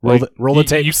Roll the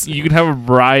tape. You can have a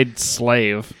bride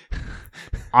slave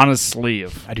on a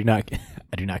sleeve. I do not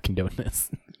condone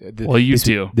this. Well, you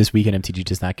do. This week in MTG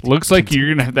does not. Looks like you're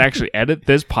gonna have to actually edit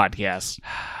this podcast.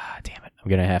 Damn it! I'm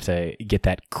gonna have to get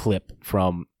that clip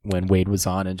from when Wade was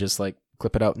on and just like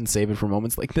clip it out and save it for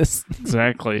moments like this.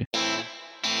 Exactly.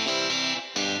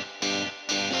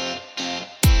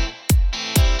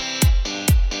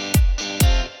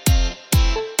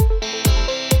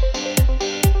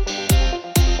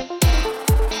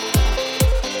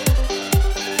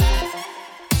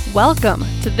 Welcome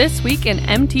to This Week in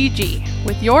MTG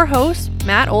with your hosts,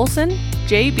 Matt Olson,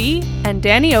 JB, and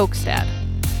Danny Oakstad.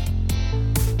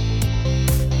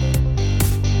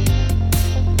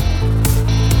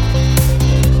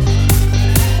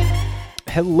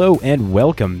 Hello and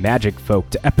welcome, Magic folk,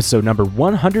 to episode number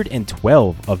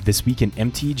 112 of This Week in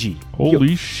MTG.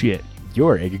 Holy shit.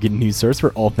 Your aggregate news source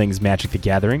for all things Magic the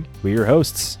Gathering. We're your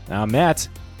hosts. I'm Matt.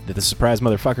 The surprise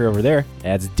motherfucker over there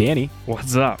adds Danny.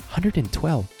 What's up?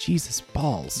 112. Jesus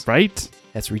balls. Right?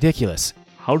 That's ridiculous.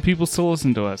 How do people still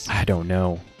listen to us? I don't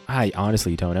know. I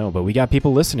honestly don't know, but we got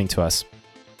people listening to us.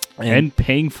 And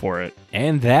paying for it.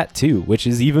 And that too, which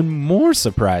is even more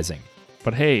surprising.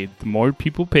 But hey, the more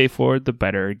people pay for it, the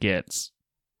better it gets.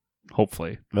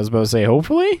 Hopefully. I was about to say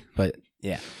hopefully, but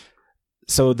yeah.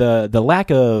 So the lack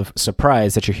of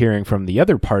surprise that you're hearing from the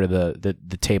other part of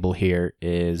the table here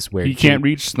is where you can't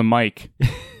reach the mic.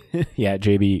 Yeah,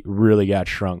 JB really got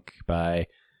shrunk by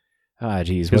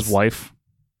his wife.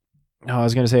 Oh, I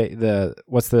was gonna say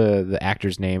what's the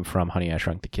actor's name from Honey I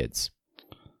Shrunk the Kids?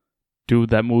 Dude,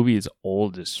 that movie is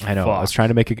old as fuck. I know. I was trying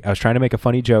to make a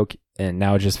funny joke, and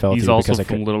now it just fell. He's through also because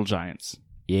from Little Giants.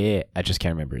 Yeah, I just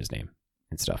can't remember his name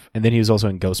and stuff. And then he was also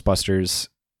in Ghostbusters.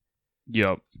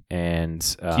 Yep. And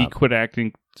he quit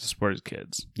acting to support his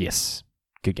kids. Yes.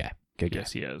 Good guy. Good guy.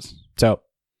 Yes, he is. So,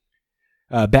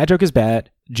 bad joke is bad.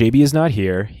 JB is not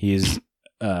here. He's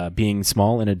being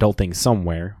small and adulting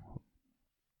somewhere.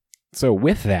 So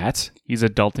with that... He's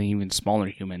adulting even smaller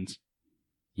humans.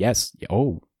 Yes.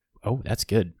 Oh, that's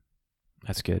good.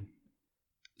 That's good.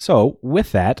 So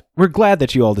with that, we're glad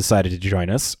that you all decided to join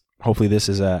us. Hopefully this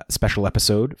is a special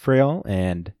episode for y'all,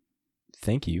 and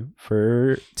thank you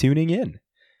for tuning in.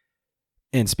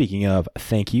 And speaking of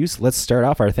thank yous, let's start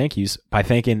off our thank yous by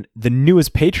thanking the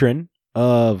newest patron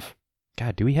of...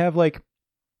 God, do we have like...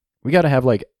 We got to have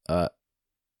like a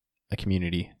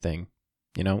community thing.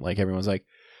 You know, like everyone's like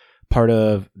part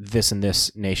of this and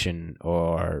this nation,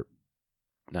 or...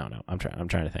 No, I'm trying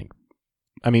to think.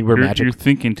 I mean, Magic. You're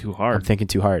thinking too hard. I'm thinking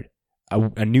too hard.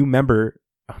 A new member...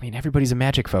 I mean, everybody's a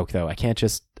Magic folk, though. I can't...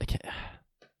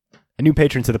 A new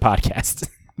patron to the podcast.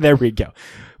 There we go.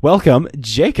 Welcome,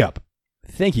 Jacob.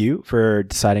 Thank you for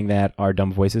deciding that our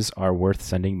dumb voices are worth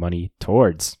sending money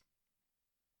towards.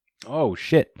 Oh,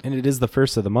 shit. And it is the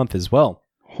first of the month as well.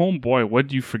 Homeboy, what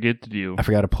did you forget to do? I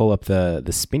forgot to pull up the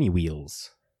spinny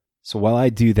wheels. So while I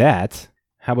do that,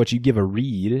 how about you give a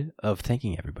read of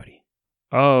thanking everybody?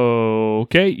 Oh,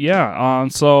 okay. Yeah.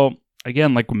 So,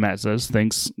 again, like Matt says,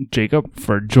 thanks, Jacob,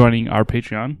 for joining our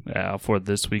Patreon for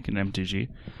This Week in MTG,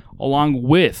 along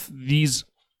with these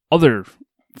other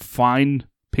fine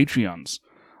Patreons.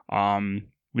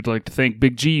 We'd like to thank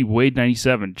Big G,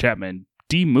 Wade97, Chapman,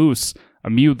 D Moose,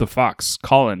 Amew the Fox,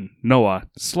 Colin, Noah,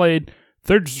 Slade,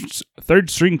 Third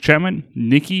String Chapman,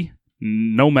 Nikki,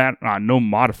 no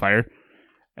modifier,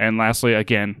 and lastly,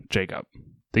 again, Jacob.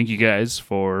 Thank you guys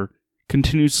for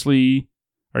continuous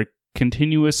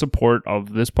support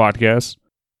of this podcast.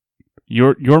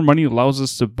 Your money allows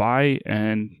us to buy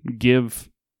and give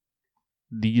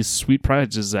these sweet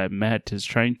prizes that Matt is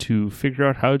trying to figure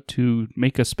out how to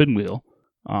make a spin wheel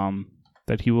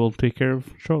that he will take care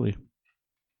of shortly.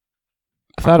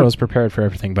 I thought I was prepared for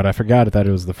everything, but I forgot that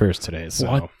it was the first today.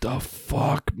 So. What the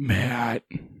fuck, Matt?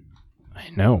 I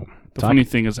know. The funny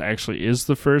thing is, actually is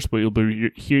the first, but you'll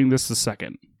be hearing this the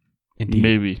second. Indeed.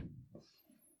 Maybe.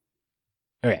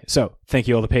 Okay, so thank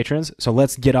you all the patrons. So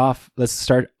let's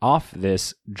start off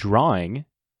this drawing.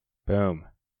 Boom.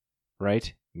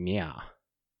 Right? Yeah.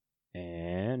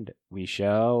 And we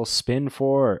shall spin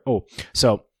for... Oh,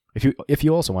 so if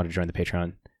you also want to join the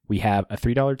Patreon, we have a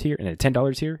 $3 tier and a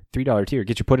 $10 tier. $3 tier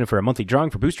gets you put in for a monthly drawing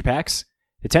for booster packs.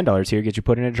 The $10 tier gets you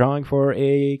put in a drawing for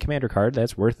a commander card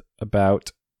that's worth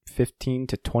about $15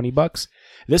 to $20.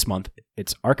 This month,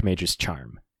 it's Archmage's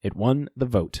Charm. It won the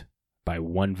vote by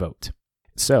 1 vote.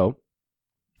 So,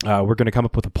 we're going to come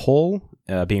up with a poll.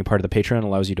 Being part of the Patreon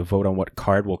allows you to vote on what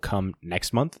card will come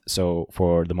next month. So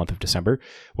for the month of December,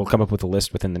 we'll come up with a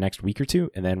list within the next week or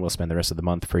two, and then we'll spend the rest of the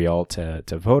month for y'all to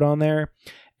vote on there.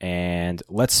 And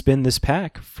let's spin this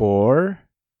pack for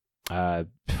Not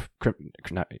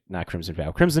Crimson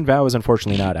Vow. Crimson Vow is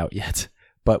unfortunately not out yet,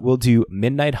 but we'll do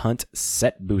Midnight Hunt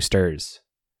set boosters.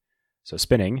 So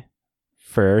spinning,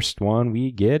 first one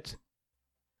we get.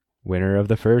 Winner of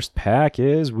the first pack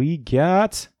is we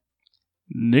got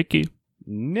Nikki.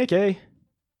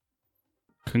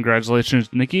 Congratulations,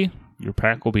 Nikki. Your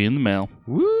pack will be in the mail.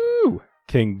 Woo!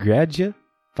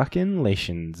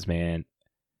 Congratulations, man.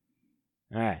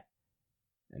 All right.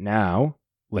 Now,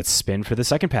 let's spin for the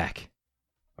second pack.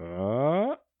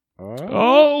 Oh,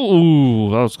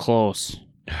 that was close.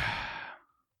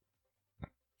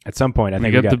 At some point, I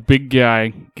think we we got the big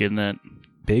guy getting it.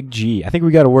 Big G. I think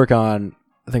we got to work on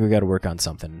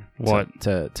something. What?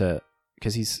 To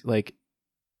because he's like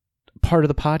part of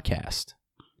the podcast.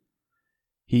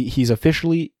 He's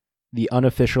officially the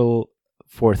unofficial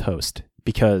fourth host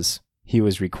because he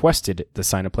was requested to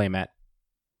sign a playmat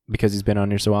because he's been on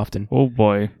here so often. Oh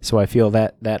boy. So I feel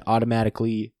that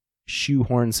automatically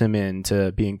shoehorns him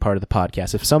into being part of the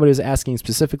podcast. If somebody was asking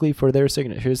specifically for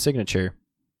his signature.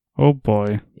 Oh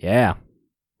boy. Yeah.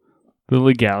 The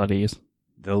legalities.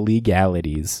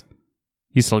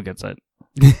 He still gets it.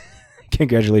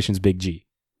 Congratulations, Big G.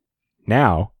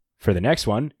 Now, for the next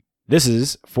one, this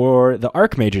is for the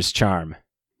Archmage's Charm.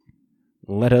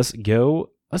 Let us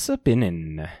go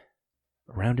a-spinning.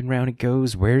 Round and round it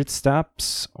goes. Where it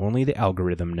stops, only the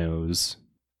algorithm knows.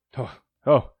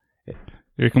 Oh.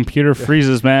 Your computer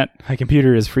freezes, Matt. My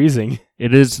computer is freezing.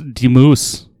 It is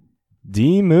Demoose.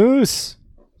 Demoose.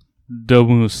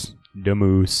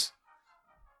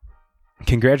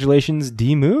 Congratulations,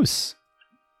 Demoose.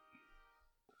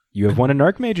 You have won an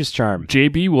Archmage's Charm.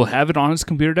 JB will have it on his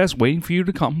computer desk waiting for you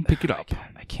to come pick it up.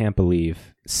 I can't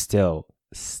believe. Still.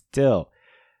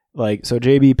 Like, so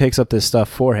JB picks up this stuff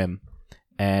for him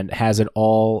and has it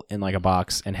all in like a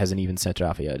box and hasn't even sent it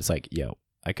off yet. It's like, yo,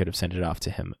 I could have sent it off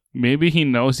to him. Maybe he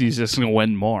knows he's just going to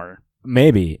win more.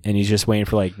 Maybe. And he's just waiting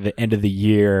for like the end of the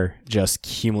year, just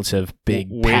cumulative big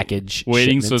package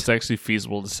waiting shipment. So it's actually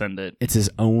feasible to send it. It's his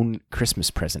own Christmas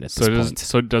present at this point.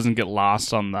 So it doesn't get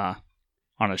lost on a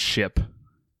ship.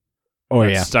 Oh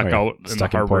yeah. Stuck out in the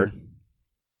harbor.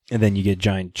 And then you get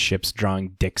giant ships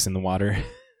drawing dicks in the water.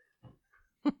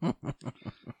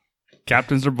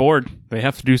 Captains are bored. They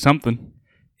have to do something.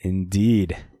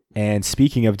 Indeed. And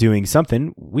speaking of doing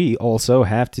something, we also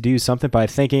have to do something by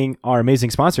thanking our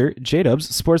amazing sponsor,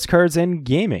 J-Dubs Sports Cards and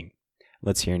Gaming.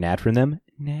 Let's hear an ad from them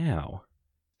now.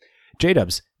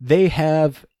 J-Dubs, they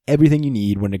have everything you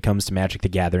need when it comes to Magic the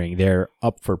Gathering. They're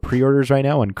up for pre-orders right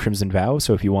now on Crimson Vow,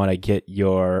 so if you want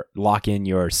to lock in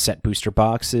your set booster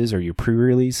boxes or your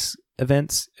pre-release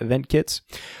event kits,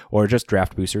 or just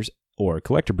draft boosters or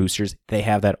collector boosters, they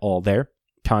have that all there.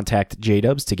 Contact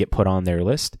J-Dubs to get put on their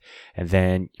list, and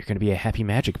then you're going to be a happy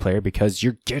Magic player because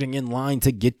you're getting in line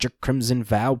to get your Crimson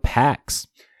Vow packs.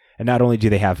 And not only do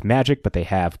they have Magic, but they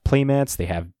have playmats, they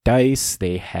have dice,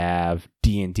 they have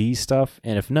D&D stuff,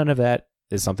 and if none of that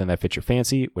is something that fits your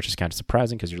fancy, which is kind of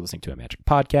surprising because you're listening to a Magic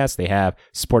podcast, they have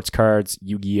sports cards,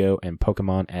 Yu-Gi-Oh, and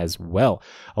Pokemon as well,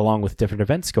 along with different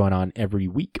events going on every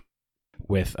week.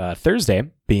 With Thursday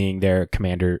being their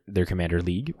commander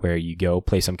league, where you go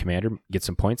play some commander, get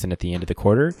some points, and at the end of the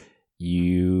quarter,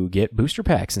 you get booster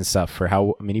packs and stuff for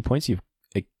how many points you've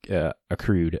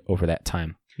accrued over that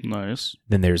time. Nice.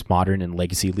 Then there's modern and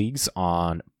legacy leagues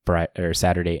on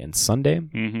Saturday and Sunday.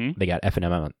 Mm-hmm. They got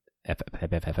F&M on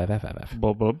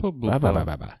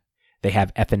They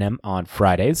have F&M on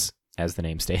Fridays, as the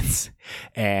name states,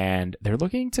 and they're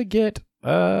looking to get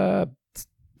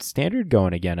Standard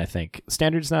going again. I think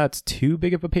Standard's not too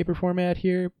big of a paper format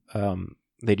here.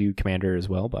 They do Commander as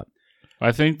well, but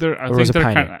I think they're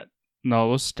kind of. No,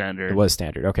 it was Standard. It was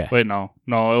Standard. Okay. Wait, no,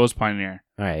 it was Pioneer.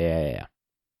 All right, yeah.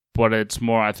 But it's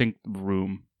more, I think,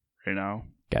 Room right now.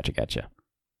 Gotcha.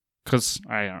 Because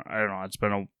I don't know. It's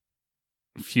been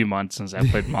a few months since I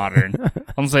played Modern. I'm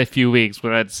gonna say a few weeks, but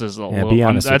that's just a little. Be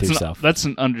honest with yourself. That's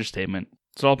an understatement.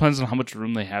 So it all depends on how much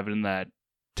room they have in that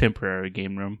temporary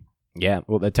game room. Yeah,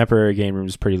 well, the temporary game room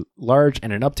is pretty large,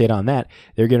 and an update on that,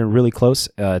 they're getting really close,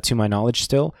 to my knowledge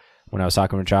still. When I was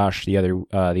talking with Josh the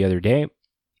other day,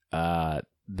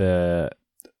 the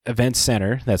event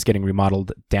center that's getting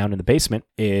remodeled down in the basement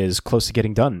is close to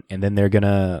getting done, and then they're going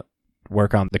to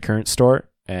work on the current store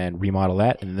and remodel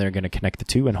that, and then they're going to connect the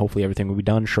two, and hopefully everything will be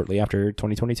done shortly after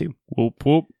 2022. Whoop,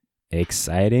 whoop.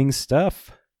 Exciting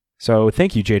stuff. So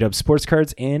thank you, J-Dubs Sports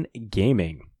Cards and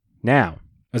Gaming. Now,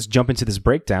 let's jump into this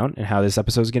breakdown and how this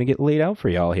episode is going to get laid out for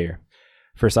y'all here.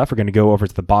 First off, we're going to go over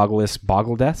to the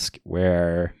Boggle Desk,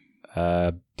 where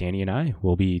Danny and I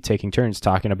will be taking turns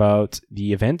talking about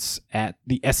the events at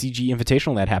the SCG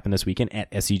Invitational that happened this weekend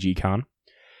at SCG Con.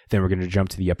 Then we're going to jump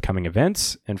to the upcoming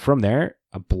events. And from there,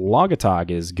 a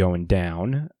Blogatog is going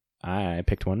down. I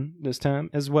picked one this time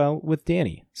as well with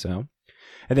Danny. And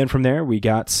then from there, we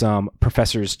got some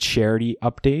Professor's Charity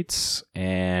updates.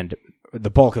 And the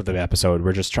bulk of the episode,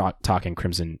 we're just talking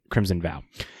Crimson Vow.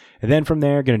 And then from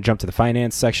there, going to jump to the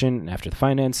finance section. And after the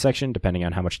finance section, depending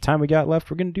on how much time we got left,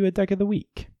 we're going to do a deck of the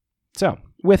week. So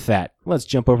with that, let's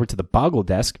jump over to the Boggle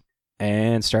desk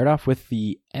and start off with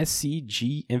the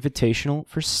SCG Invitational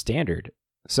for Standard.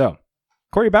 So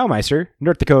Corey Baumeister,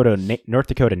 North Dakota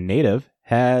native,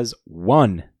 has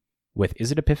won with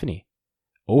Izzet Epiphany.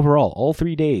 Overall, all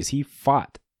 3 days, he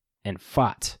fought and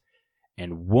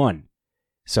won.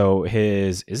 So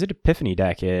his Izzet Epiphany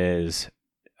deck is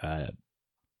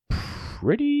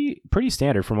pretty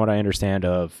standard from what I understand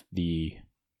of the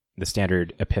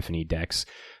standard Epiphany decks.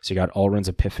 So you got Alrund's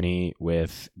Epiphany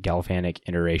with Galvanic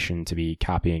Iteration to be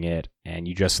copying it, and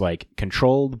you just like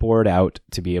control the board out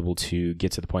to be able to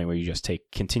get to the point where you just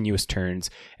take continuous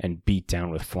turns and beat down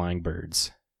with flying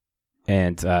birds.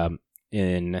 And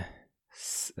Corey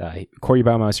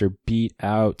Baumeister beat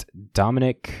out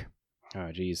Dominic.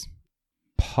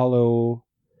 Paulo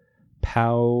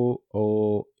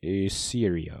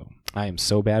Isirio. I am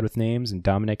so bad with names, and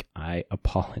Dominic, I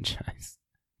apologize.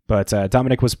 But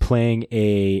Dominic was playing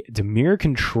a Dimir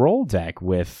control deck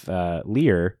with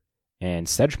Lear and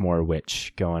Sedgemoor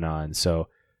Witch going on. So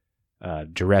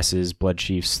Duresses, Blood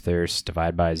Chief's Thirst,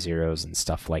 Divide by Zeros, and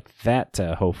stuff like that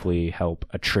to hopefully help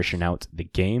attrition out the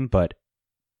game. But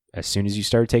as soon as you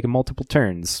start taking multiple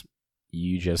turns,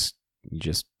 you just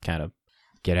kind of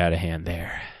get out of hand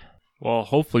there. Well,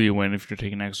 hopefully you win if you're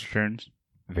taking extra turns.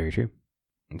 Very true.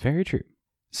 Very true.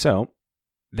 So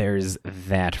there's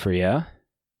that for you.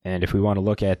 And if we want to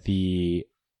look at the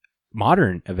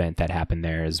modern event that happened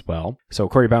there as well. So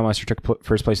Corey Baumeister took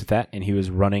first place with that, and he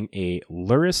was running a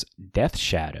Lurrus Death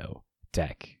Shadow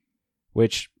deck,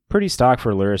 which pretty stock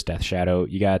for Lurrus Death Shadow.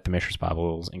 You got the Mishra's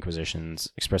Baubles,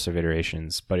 Inquisitions, Expressive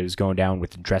Iterations, but it was going down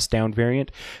with the Dress Down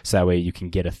variant, so that way you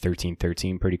can get a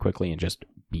 13-13 pretty quickly and just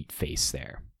beat face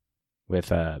there.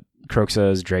 With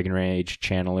Kroxas, Dragon Rage,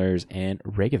 Channelers, and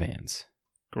Regavans.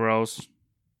 Gross.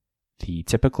 The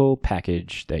typical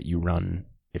package that you run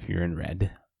if you're in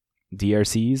red.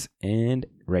 DRCs and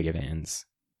Regavans.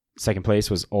 Second place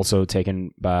was also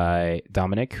taken by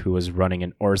Dominic, who was running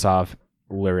an Orzhov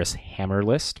Lurrus Hammer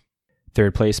list.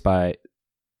 Third place by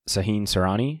Sahin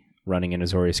Sarani, running an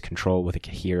Azorius Control with a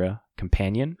Kahira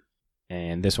Companion.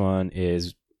 And this one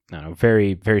is,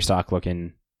 very, very stock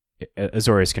looking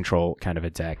Azorius Control kind of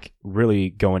a deck. Really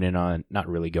going in on, not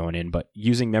really going in, but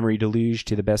using Memory Deluge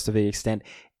to the best of the extent.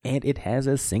 And it has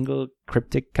a single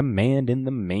cryptic command in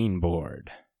the main board.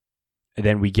 And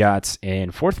then we got in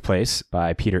fourth place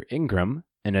by Peter Ingram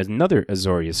and another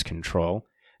Azorius Control.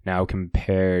 Now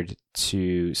compared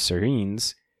to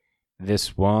Serene's,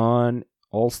 this one's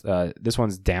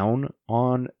down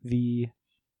on the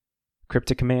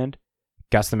cryptic command.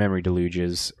 Got the Memory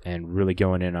Deluges and really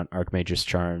going in on Archmage's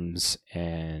Charms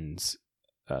and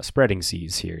Spreading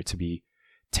Seas here to be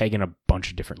taking a bunch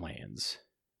of different lands.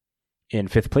 In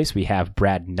fifth place, we have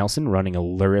Brad Nelson running a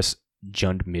Lurrus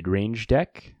Jund midrange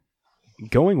deck,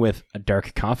 going with a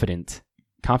Dark Confidant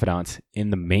in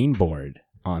the main board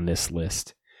on this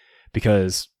list,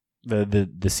 because the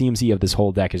CMC of this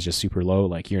whole deck is just super low.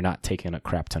 Like, you're not taking a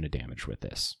crap ton of damage with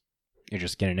this. You're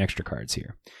just getting extra cards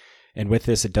here. And with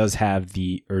this, it does have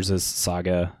the Urza's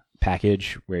Saga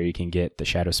package, where you can get the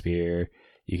Shadow Spear,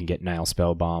 you can get Nile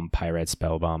Spellbomb, Pyrite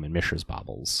Spellbomb, and Mishra's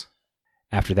Baubles.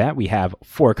 After that, we have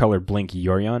 4-color Blink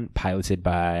Yorion, piloted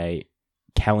by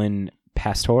Kellen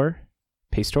Pastor.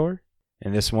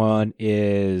 And this one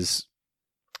is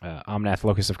Omnath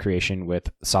Locus of Creation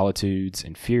with Solitudes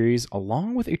and Furies,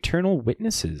 along with Eternal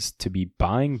Witnesses to be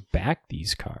buying back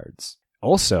these cards.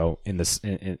 Also, in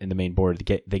the main board,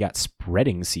 they got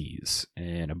Spreading Seas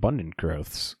and Abundant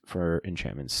Growths for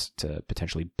enchantments to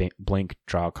potentially blink,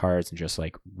 draw cards, and just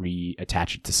like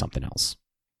reattach it to something else.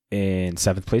 In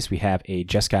seventh place, we have a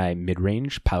Jeskai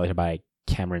midrange piloted by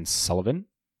Cameron Sullivan.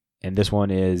 And this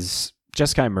one is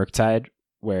Jeskai Murktide,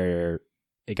 where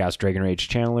it got Dragon Rage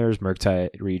Channelers,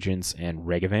 Murktide Regents, and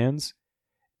Regavans.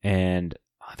 And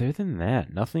other than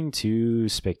that, nothing too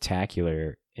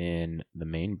spectacular in the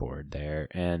main board there.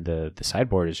 And the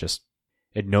sideboard is just,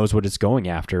 it knows what it's going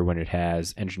after when it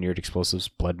has Engineered Explosives,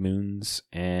 Blood Moons,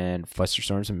 and Fluster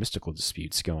Storms and Mystical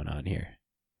Disputes going on here.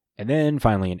 And then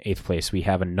finally, in eighth place, we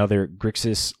have another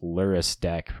Grixis Lurrus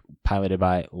deck piloted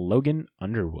by Logan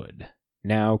Underwood.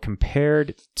 Now,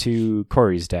 compared to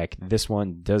Corey's deck, this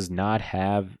one does not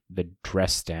have the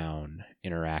dress down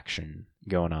interaction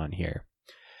going on here.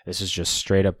 This is just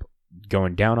straight up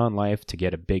going down on life to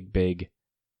get a big.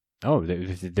 Oh,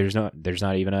 there's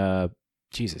not even a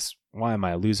Jesus. Why am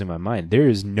I losing my mind? There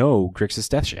is no Grixis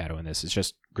Death Shadow in this. It's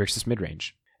just Grixis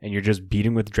midrange, and you're just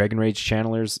beating with Dragon Rage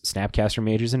Channelers, Snapcaster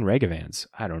Mages, and Regavans.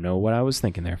 I don't know what I was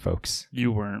thinking there, folks.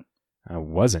 You weren't. I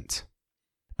wasn't.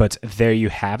 But there you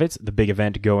have it, the big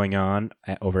event going on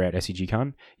over at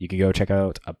SCGCon. You can go check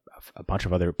out a bunch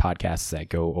of other podcasts that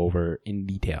go over in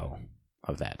detail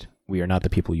of that. We are not the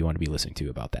people you want to be listening to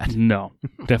about that. No,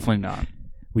 definitely not.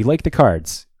 We like the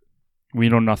cards. We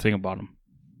know nothing about them.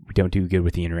 We don't do good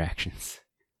with the interactions.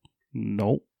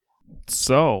 Nope.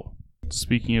 So,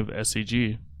 speaking of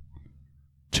SCG,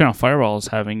 Channel Fireball is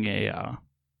having a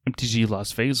MTG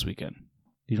Las Vegas weekend.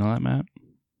 Do you know that, Matt?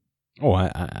 Oh,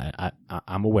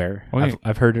 I'm aware. Okay.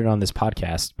 I've heard it on this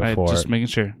podcast before. Just making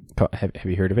sure. Have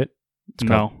you heard of it? It's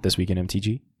No. called This Week in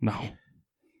MTG. No.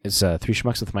 It's 3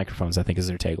 schmucks with microphones, I think is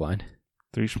their tagline.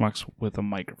 3 schmucks with a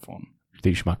microphone.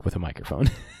 3 schmuck with a microphone.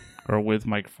 Or with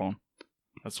microphone.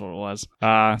 That's what it was.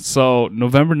 So,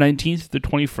 November 19th to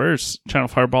 21st, Channel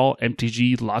Fireball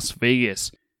MTG Las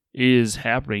Vegas is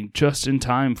happening just in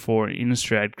time for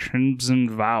Innistrad Crimson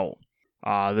Vow.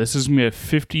 This is going to be a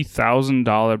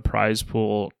 $50,000 prize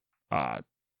pool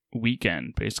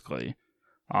weekend, basically.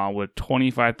 With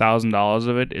 $25,000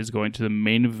 of it is going to the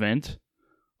main event,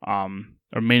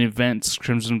 or main events,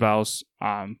 Crimson Vows,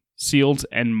 Sealed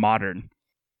and Modern.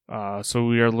 So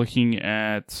we are looking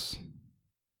at,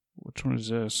 which one is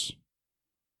this?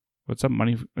 What's that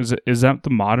money? Is that the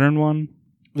Modern one?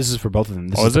 This is for both of them.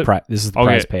 This Oh, is is the it? this is the Okay.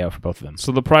 prize payout for both of them.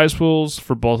 So the prize pools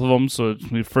for both of them. So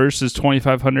the first is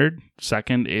 $2,500.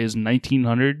 Second is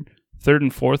 $1,900. Third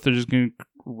and fourth are just going to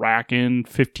rack in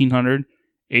 $1,500.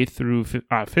 Fifth through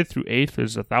 8th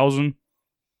is $1,000.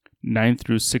 9th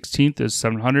through 16th is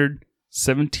 $700.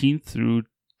 17th through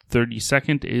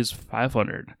 32nd is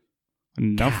 $500.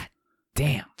 Enough. God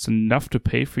damn. It's enough to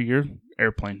pay for your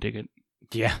airplane ticket.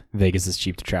 Yeah. Vegas is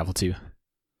cheap to travel to.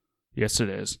 Yes, it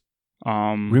is.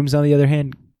 Rooms, on the other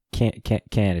hand, can't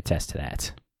attest to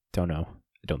that. Don't know.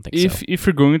 I don't think so. If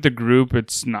you're going with the group,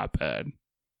 it's not bad.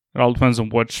 It all depends on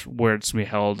where it's to be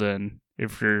held, and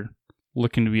if you're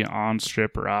looking to be on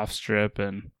strip or off strip,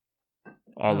 and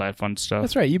all that fun stuff.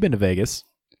 That's right. You've been to Vegas.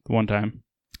 One time.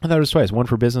 I thought it was twice. One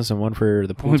for business and one for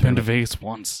the I've pool only been to tournament. Vegas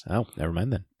once. Oh, never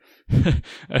mind then.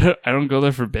 I don't go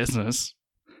there for business.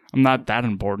 I'm not that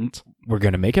important. We're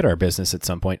going to make it our business at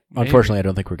some point. Maybe. Unfortunately, I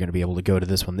don't think we're going to be able to go to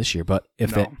this one this year. But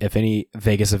if No. if any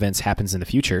Vegas events happens in the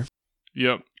future,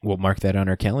 Yep. we'll mark that on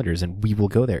our calendars and we will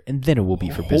go there. And then it will be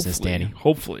for business, Danny.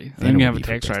 Hopefully. Then Then it you will have a be for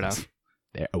tax business. write-off.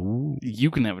 There. Ooh,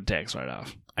 You can have a tax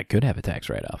write-off I could have a tax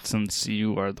write-off. since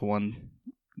you are the one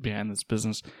behind this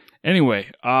business.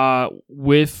 Anyway,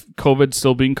 with COVID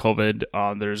still being COVID,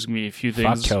 there's going to be a few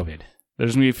things. Fuck COVID.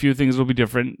 There's going to be a few things that will be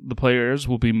different. The players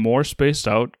will be more spaced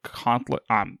out.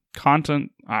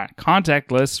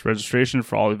 Contact lists, registration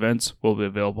for all events will be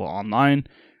available online.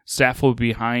 Staff will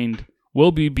be behind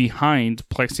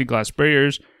plexiglass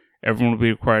barriers. Everyone will be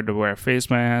required to wear a face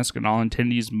mask, and all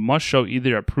attendees must show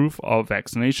either a proof of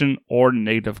vaccination or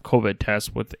negative COVID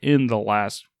test within the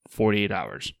last 48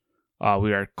 hours.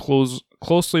 We are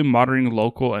closely monitoring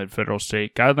local and federal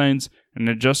state guidelines and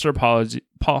adjust our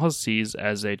policies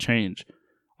as they change.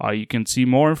 You can see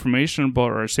more information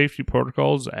about our safety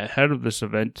protocols ahead of this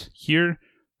event here,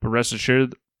 but rest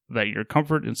assured that your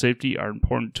comfort and safety are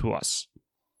important to us.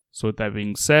 So with that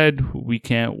being said, we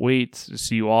can't wait to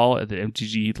see you all at the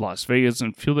MTG Las Vegas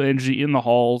and feel the energy in the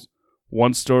halls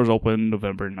once doors open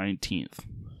November 19th.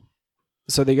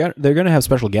 So they're going to have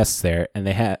special guests there, and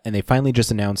they finally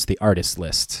just announced the artist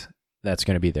list that's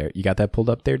going to be there. You got that pulled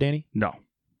up there, Danny? No,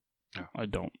 I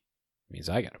don't. Means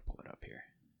I got to pull it up here.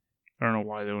 I don't know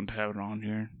why they don't have it on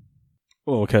here.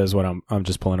 Well, because I'm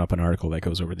just pulling up an article that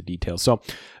goes over the details. So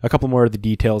a couple more of the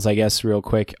details, I guess, real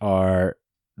quick, are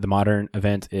the Modern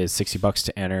event is $60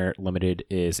 to enter. Limited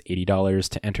is $80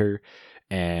 to enter.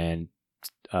 And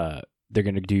they're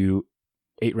going to do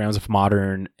 8 rounds of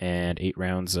Modern and 8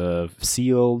 rounds of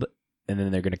Sealed. And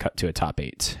then they're going to cut to a top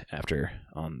 8 after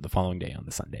on the following day, on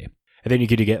the Sunday. And then you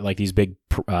could get like these big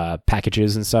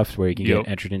packages and stuff where you can Yep.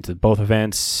 get entered into both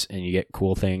events, and you get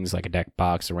cool things like a deck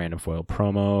box, a random foil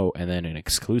promo, and then an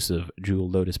exclusive Jewel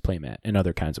Lotus playmat and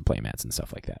other kinds of playmats and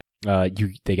stuff like that.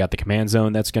 They got the Command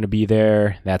Zone that's going to be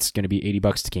there. That's going to be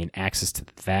 $80 to gain access to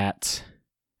that.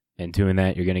 And doing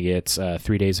that, you're going to get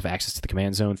 3 days of access to the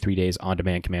Command Zone, 3 days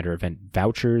on-demand Commander event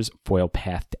vouchers, foil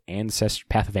Path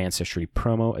of Ancestry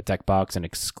promo, a deck box, and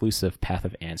exclusive Path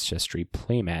of Ancestry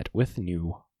playmat with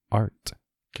new art.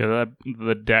 Okay,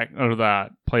 the deck or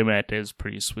that playmat is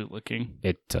pretty sweet looking.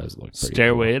 It does look pretty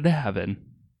Stairway cool. to Heaven.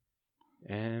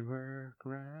 And work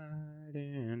right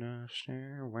in a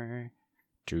stairway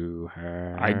to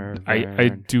I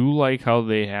heaven. do like how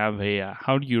they have a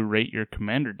how do you rate your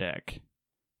commander deck?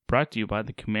 Brought to you by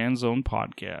the Command Zone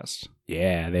podcast.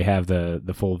 Yeah, they have the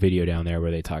full video down there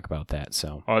where they talk about that.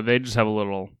 So, They just have a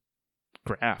little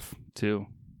graph too.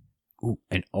 ooh,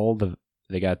 and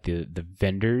they got the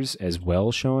vendors as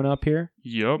well showing up here.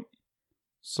 Yep.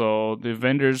 So the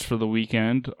vendors for the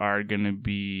weekend are gonna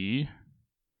be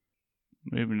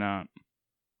maybe not.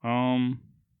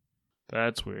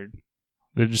 That's weird.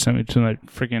 They just sent me to like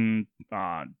freaking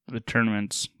the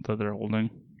tournaments that they're holding.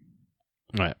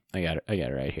 All right, I got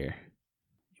it right here.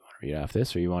 You want to read off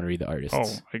this, or you want to read the artists?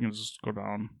 Oh, I can just go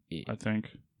down. Yeah. I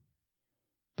think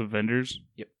the vendors.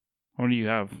 Yep. How many do you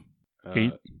have?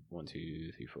 8? 1,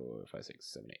 2, 3, 4, 5, 6,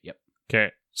 7, 8. Yep.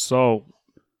 Okay, so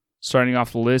starting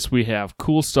off the list, we have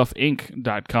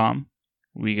CoolStuffInc.com.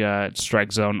 We got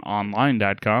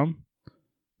StrikeZoneOnline.com.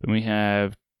 Then we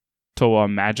have Toa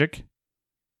Magic,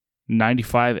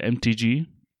 95 MTG,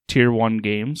 Tier 1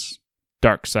 Games,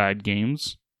 Darkside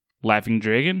Games, Laughing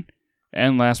Dragon,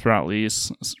 and last but not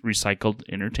least, Recycled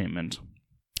Entertainment.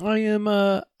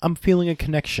 I'm feeling a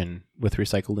connection with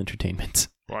Recycled Entertainment.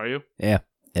 Are you? Yeah,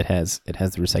 it has the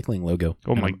recycling logo.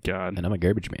 Oh And my I'm- god. And I'm a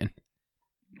garbage man.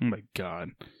 Oh my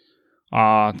god.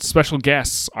 Special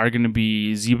guests are going to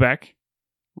be Zebek,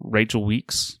 Rachel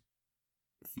Weeks,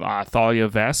 Thalia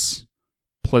Vess,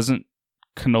 Pleasant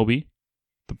Kenobi,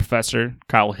 the Professor,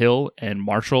 Kyle Hill, and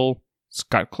Marshall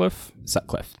Sutcliffe.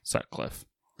 Sutcliffe.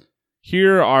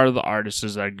 Here are the artists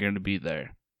that are going to be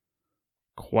there.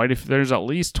 There's at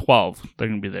least 12 that are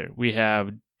going to be there. We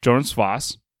have Jonas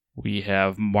Voss. We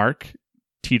have Mark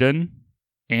Teton,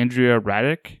 Andrea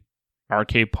Raddick,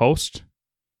 RK Post,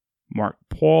 Mark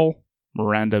Paul,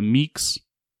 Miranda Meeks,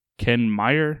 Ken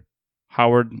Meyer,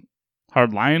 Howard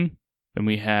Lyon. Then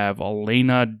we have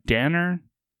Elena Danner,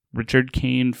 Richard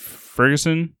Kane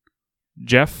Ferguson,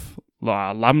 Jeff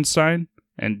Labenstein,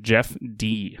 and Jeff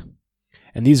D.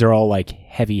 And these are all like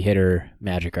heavy hitter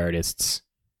Magic artists.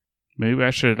 Maybe I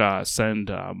should send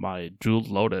my Jeweled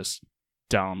Lotus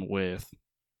down with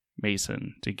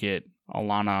Mason to get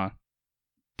Alana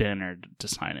Danner to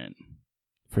sign it.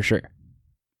 For sure.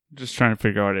 Just trying to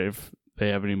figure out if they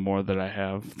have any more that I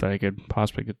have that I could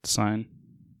possibly get to sign.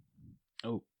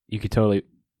 Oh, you could totally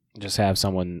just have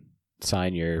someone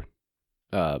sign your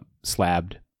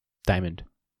slabbed diamond.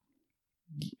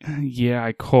 Yeah,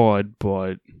 I could,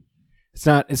 but It's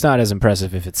not as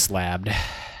impressive if it's slabbed.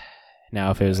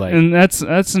 Now, if it was like, and that's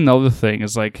another thing.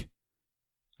 Is like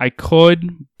I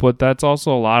could, but that's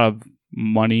also a lot of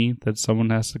money that someone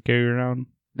has to carry around.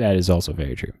 that is also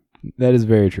very true. That is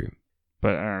very true.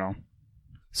 But I don't know.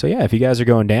 So yeah, if you guys are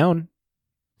going down,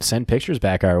 send pictures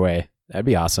back our way. That'd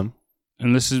be awesome.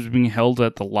 And this is being held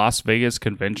at the Las Vegas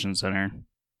Convention Center.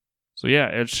 So yeah,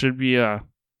 it should be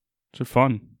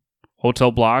fun.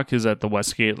 Hotel block is at the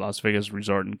Westgate Las Vegas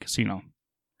Resort and Casino.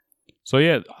 So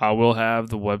yeah, we'll have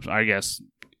the web. I guess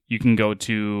you can go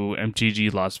to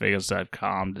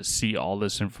mtglasvegas.com to see all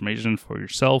this information for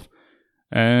yourself,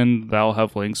 and that'll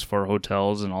have links for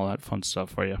hotels and all that fun stuff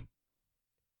for you.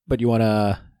 But you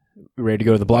ready to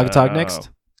go to the blog talk next?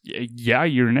 Yeah,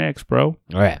 you're next, bro.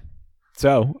 All right.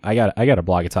 So I got a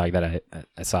blog talk that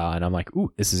I saw, and I'm like,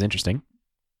 ooh, this is interesting.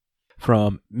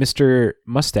 From Mr.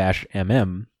 Mustache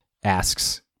MM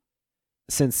asks,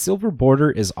 since Silver Border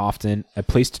is often a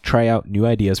place to try out new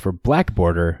ideas for Black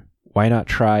Border, why not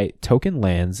try token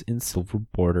lands in Silver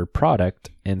Border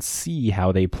product and see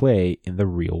how they play in the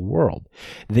real world?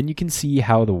 Then you can see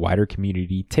how the wider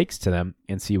community takes to them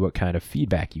and see what kind of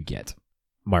feedback you get.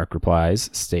 Mark replies,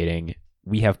 stating,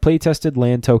 we have playtested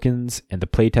land tokens, and the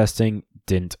playtesting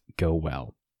didn't go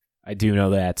well. I do know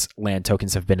that land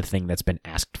tokens have been a thing that's been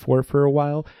asked for a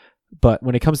while, but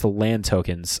when it comes to land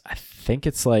tokens, I think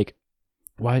it's like,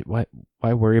 why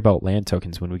worry about land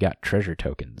tokens when we got treasure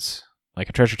tokens? Like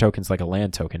a treasure token's like a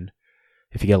land token.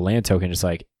 If you get a land token, it's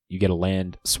like you get a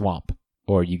land swamp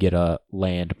or you get a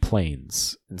land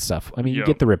plains and stuff. I mean, you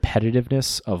get the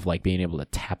repetitiveness of like being able to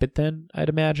tap it then, I'd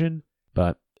imagine,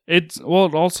 but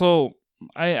also,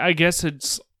 I guess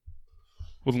it's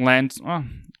with land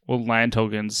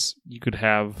tokens you could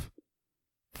have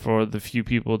for the few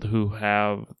people who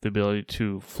have the ability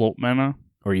to float mana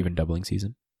or even doubling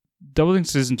season. Doubling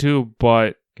season 2,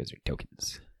 but because they're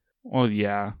tokens. Well,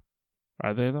 yeah,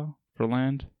 are they though for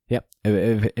land? Yep.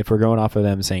 If we're going off of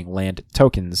them saying land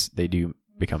tokens, they do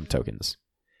become tokens.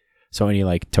 So any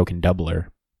like token doubler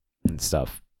and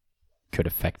stuff could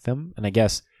affect them. And I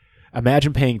guess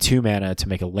imagine paying 2 mana to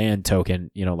make a land token,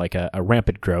 like a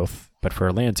rampant growth, but for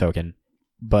a land token,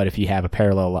 but if you have a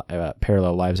parallel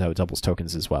lives out, it doubles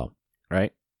tokens as well,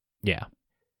 right? Yeah.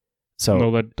 So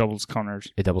No, that doubles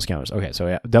counters. it doubles counters. Okay, so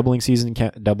yeah, doubling season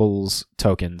doubles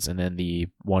tokens, and then the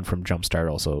one from Jumpstart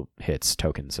also hits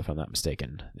tokens, if I'm not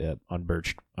mistaken. The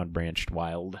unbranched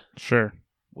wild Sure.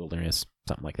 wilderness,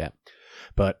 something like that.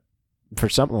 But for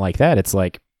something like that, it's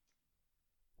like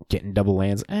getting double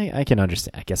lands. I can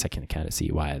understand. I guess I can kind of see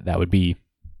why that would be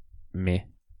meh.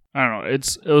 I don't know.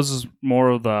 It was just more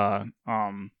of that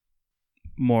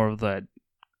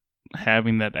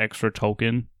having that extra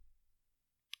token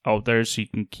out there so you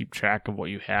can keep track of what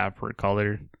you have per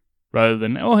color, rather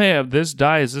than, oh, hey, I have this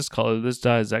die is this color, this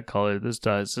die is that color, this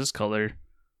die is this color.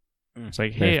 It's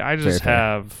like, hey, I just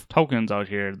have tokens out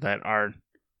here that are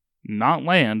not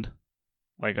land,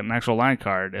 like an actual land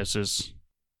card. It's just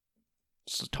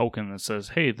a token that says,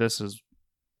 hey, this is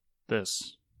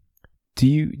this. Do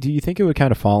you think it would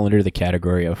kind of fall under the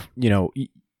category of,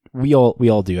 we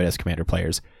all do it as Commander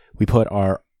players. We put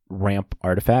our ramp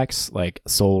artifacts like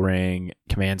Soul Ring,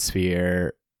 Command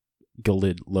Sphere,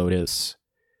 Gilded Lotus,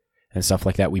 and stuff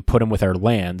like that. We put them with our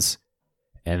lands,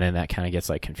 and then that kind of gets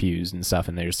like confused and stuff.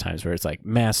 And there's times where it's like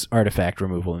mass artifact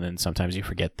removal, and then sometimes you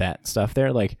forget that stuff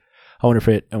there. Like, I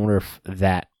wonder if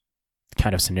that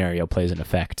kind of scenario plays an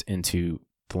effect into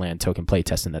the land token play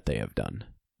testing that they have done.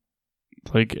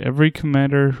 Like every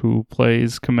commander who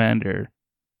plays Commander,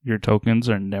 your tokens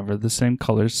are never the same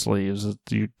color sleeves as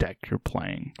your deck you're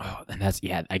playing. Oh, and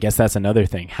I guess that's another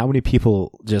thing. How many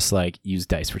people just like use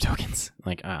dice for tokens?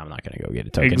 Like, I'm not going to go get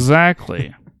a token.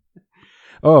 Exactly.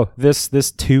 Oh, this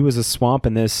 2 is a swamp,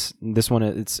 and this one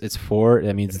it's 4.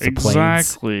 That means it's a plains.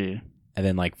 Exactly. And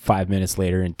then like 5 minutes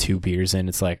later and 2 beers in,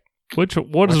 it's like,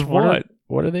 what is what?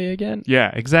 What are they again? Yeah,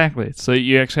 exactly. So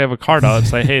you actually have a card out.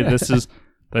 It's like, hey, this is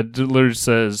that literally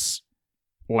says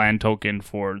land token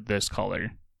for this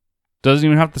color.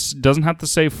 Doesn't have to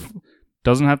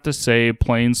say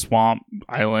plain, swamp,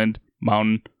 island,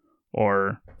 mountain,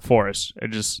 or forest.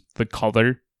 It just the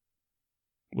color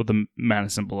with a mana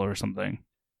symbol or something.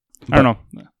 I don't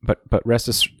know. But rest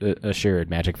assured,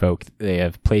 Magic Folk, they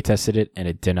have play tested it and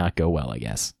it did not go well, I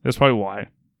guess. That's probably why.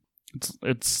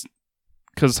 It's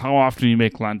because how often do you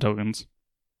make land tokens?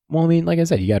 Well, I mean, like I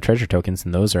said, you got treasure tokens,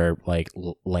 and those are like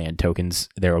land tokens.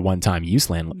 They're a one-time use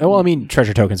land. Well, I mean,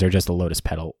 treasure tokens are just a lotus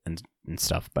petal and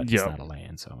stuff, but it's not a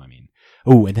land. So, I mean,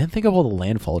 oh, and then think of all the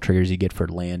landfall triggers you get for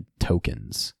land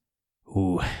tokens.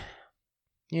 Ooh,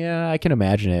 yeah, I can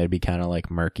imagine it'd be kind of like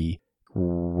murky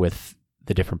with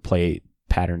the different play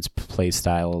patterns, play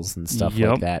styles, and stuff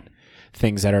like that.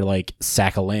 Things that are like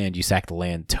sack a land, you sack the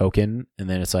land token, and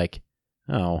then it's like,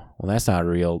 oh, well, that's not a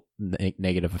real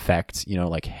negative effect,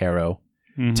 like Harrow.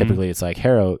 Mm-hmm. Typically, it's like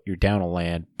Harrow, you're down a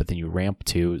land, but then you ramp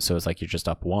 2, so it's like you're just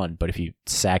up 1. But if you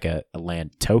sack a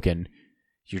land token,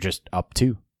 you're just up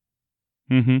 2.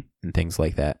 Mm-hmm. And things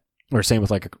like that. Or same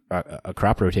with like a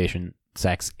crop rotation,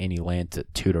 sacks any land to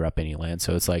tutor up any land.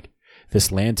 So it's like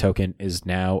this land token is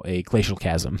now a Glacial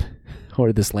Chasm,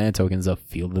 or this land token is a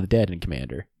Field of the Dead in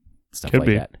Commander. Stuff could like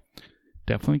be. that.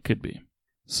 Definitely could be.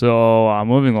 So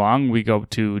moving along, we go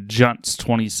to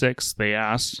Junts26. They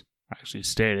actually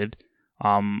stated,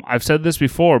 I've said this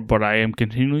before, but I am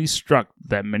continually struck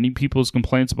that many people's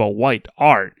complaints about white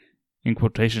are, in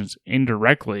quotations,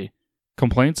 indirectly,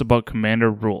 complaints about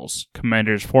Commander rules.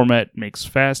 Commander's format makes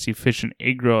fast, efficient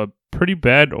aggro a pretty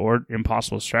bad or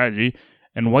impossible strategy,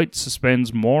 and white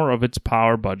suspends more of its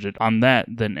power budget on that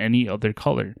than any other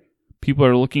color. People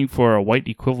are looking for a white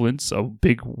equivalence of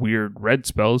big, weird red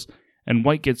spells, and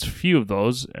white gets few of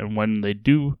those, and when they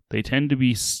do, they tend to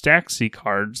be Staxy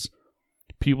cards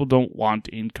people don't want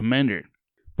in Commander.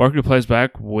 Barkley plays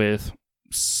back with,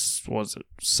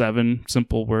 7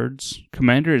 simple words?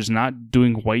 Commander is not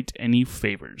doing white any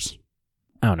favors.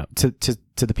 I don't know.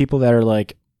 To the people that are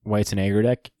like, white's an aggro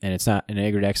deck, and it's not, and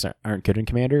aggro decks aren't good in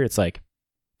Commander, it's like,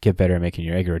 get better at making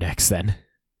your aggro decks then.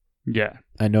 Yeah.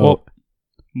 I know. Well,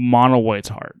 mono white's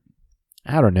hard.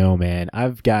 I don't know, man. I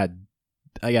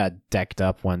got decked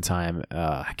up one time.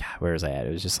 God, where was I at?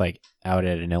 It was just like out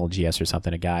at an LGS or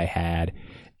something. A guy had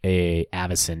a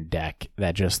Avacyn deck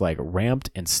that just like ramped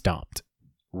and stomped.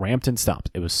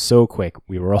 It was so quick.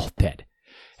 We were all dead.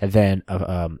 And then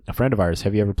a friend of ours,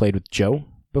 have you ever played with Joe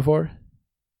before?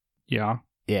 Yeah.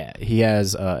 Yeah, he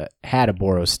has had a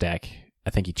Boros deck. I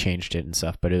think he changed it and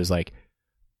stuff, but it was like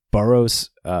Boros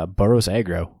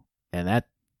aggro, and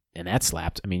that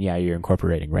slapped. I mean, yeah, you're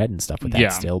incorporating red and stuff with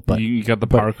that still, but you got the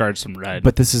power cards from red.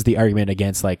 But this is the argument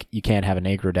against like you can't have an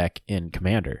aggro deck in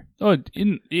Commander. Oh,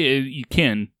 you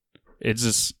can. It's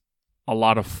just a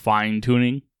lot of fine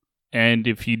tuning, and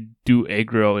if you do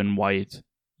aggro in white,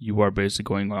 you are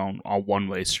basically going on a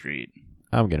one-way street.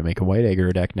 I'm gonna make a white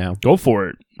aggro deck now. Go for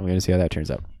it. I'm gonna see how that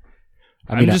turns out.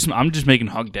 I'm just making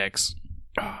hug decks.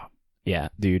 Yeah,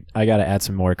 dude, I gotta add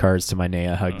some more cards to my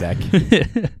Nea hug deck.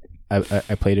 I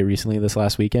played it recently this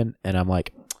last weekend, and I'm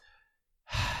like,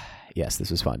 yes,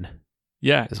 this was fun.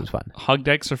 Yeah, This was fun. hug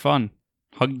decks are fun.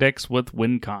 Hug decks with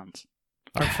win cons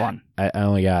are fun. I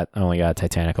only got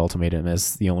Titanic Ultimatum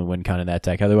as the only win con in that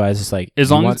deck. Otherwise, it's like As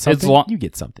you long want as- something, you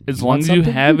get something. As You long want as you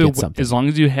something, have get something. as long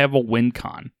as you have a win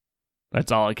con,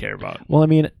 that's all I care about. Well, I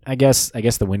mean, I guess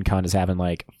the win con is having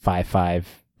like 5/5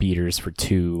 beaters for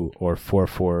 2 or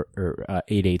 4/4 or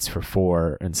 8/8s for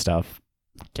 4 and stuff.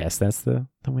 Guess that's the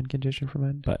win condition for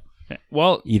mine. But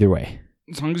Well, either way.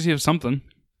 as long as you have something.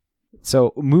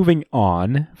 So moving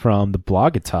on from the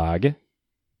Blogatog,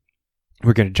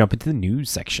 we're going to jump into the news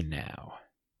section now.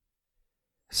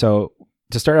 So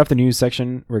to start off the news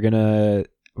section, we're gonna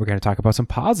talk about some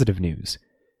positive news.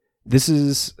 This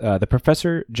is the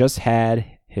professor just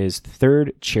had his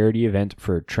third charity event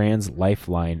for Trans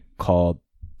Lifeline called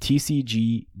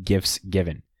TCG Gifts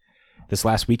Given. This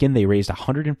last weekend, they raised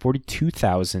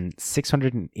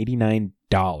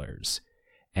 $142,689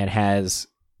 and has,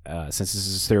 since this is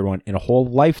his third one, in a whole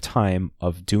lifetime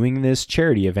of doing this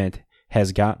charity event,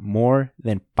 has raised more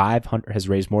than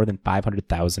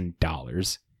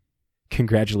 $500,000.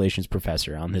 Congratulations,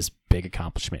 Professor, on this big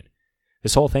accomplishment.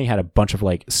 This whole thing had a bunch of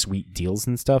like sweet deals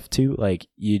and stuff too. Like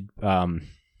you'd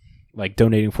like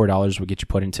donating $4 would get you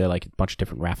put into like a bunch of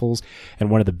different raffles. And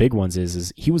one of the big ones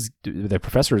is the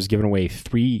professor is giving away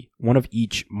one of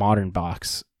each modern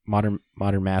box, Modern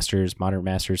Masters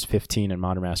 15, and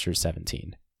Modern Masters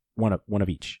 17. One of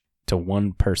each to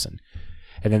one person.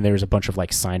 And then there's a bunch of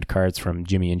like signed cards from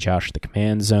Jimmy and Josh, the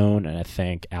Command Zone, and I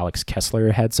think Alex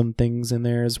Kessler had some things in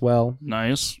there as well.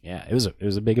 Nice. Yeah, it was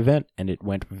a big event, and it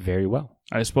went very well.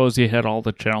 I suppose he had all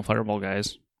the Channel Fireball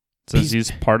guys. Since he's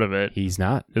part of it. He's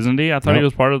not. Isn't he? I thought he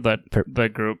was part of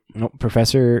that group. No,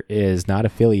 Professor is not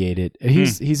affiliated.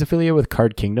 He's affiliated with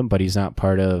Card Kingdom, but he's not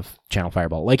part of Channel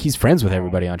Fireball. Like, he's friends with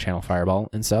everybody on Channel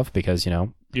Fireball and stuff because,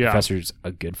 Professor's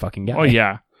a good fucking guy. Oh,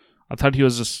 yeah. I thought he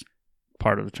was just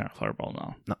part of the Channel Fireball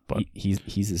now. No, but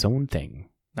he's his own thing.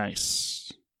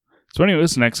 Nice. So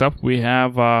anyways, next up we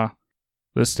have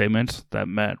this statement that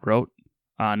Matt wrote.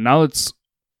 Now let's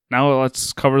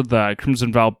cover the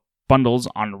Crimson Vow bundles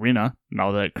on Arena,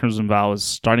 now that Crimson Vow is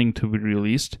starting to be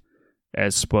released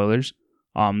as spoilers.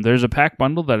 There's a pack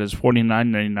bundle that is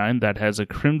 $49.99 that has a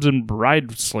Crimson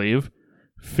Bride sleeve,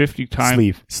 50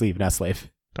 times... Sleeve, not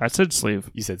slave. I said sleeve.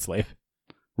 You said slave.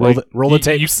 Like, roll the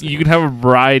tapes. You could have a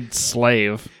bride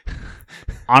slave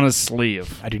on a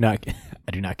sleeve. I do not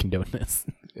condone this.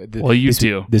 Well, you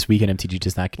do. This weekend MTG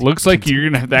does not condone. Looks like you're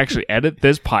going to have to actually edit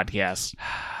this podcast.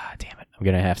 Damn it. I'm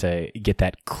going to have to get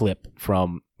that clip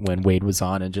from when Wade was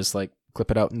on and just like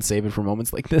clip it out and save it for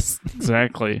moments like this.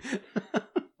 Exactly.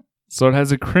 So it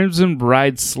has a Crimson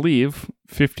Bride sleeve,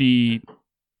 50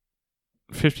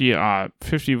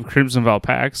 Crimson Vow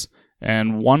packs,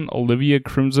 and one Olivia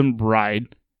Crimson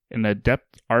Bride in a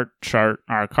depth art chart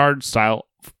card style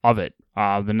of it.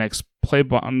 The next play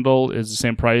bundle is the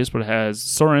same price, but it has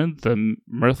Sorin, the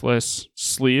Mirthless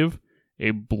sleeve,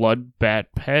 a Blood Bat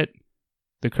pet,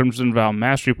 the Crimson Vow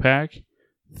Mastery pack,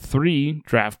 3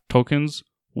 draft tokens,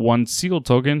 1 seal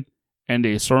token, and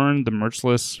a Sorin the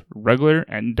Merciless regular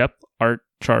and depth art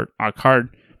chart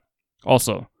card.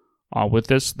 Also, with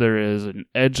this, there is an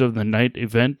Edge of the Night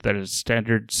event that is a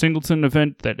standard singleton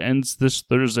event that ends this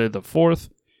Thursday the 4th.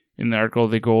 In the article,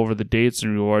 they go over the dates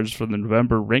and rewards for the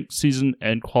November ranked season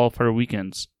and qualifier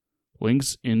weekends.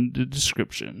 Links in the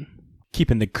description.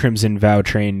 Keeping the Crimson Vow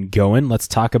train going, let's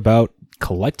talk about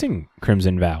collecting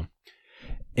Crimson Vow.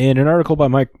 In an article by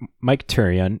Mike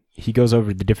Turian, he goes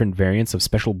over the different variants of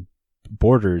special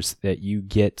borders that you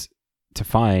get to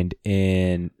find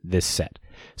in this set.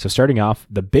 So starting off,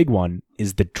 the big one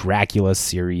is the Dracula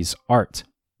series art.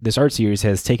 This art series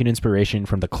has taken inspiration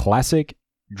from the classic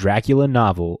Dracula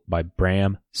novel by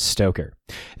Bram Stoker.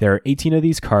 There are 18 of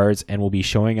these cards and will be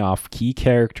showing off key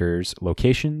characters,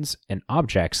 locations, and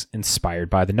objects inspired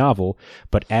by the novel,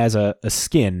 but as a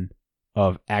skin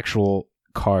of actual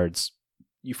cards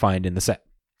you find in the set.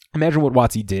 Imagine what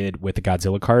WotC did with the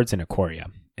Godzilla cards in Ikoria,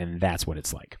 and that's what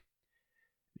it's like.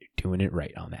 You're doing it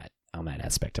right on that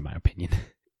aspect, in my opinion.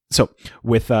 So,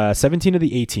 with 17 of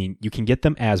the 18, you can get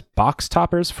them as box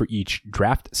toppers for each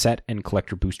draft set and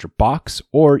collector booster box,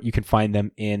 or you can find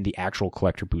them in the actual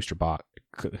collector booster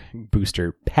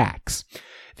packs.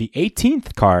 The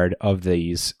 18th card of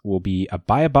these will be a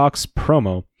buy a box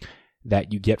promo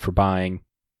that you get for buying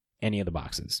any of the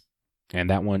boxes. And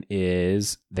that one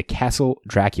is the Castle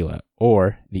Dracula,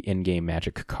 or the in-game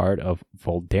Magic card of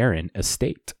Voldaren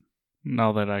Estate.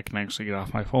 Now that I can actually get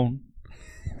off my phone.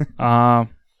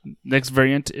 Next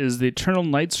variant is the Eternal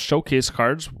Knights Showcase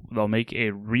cards. They'll make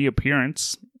a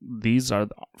reappearance. These are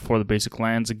for the basic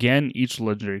lands. Again, each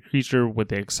legendary creature, with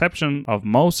the exception of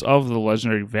most of the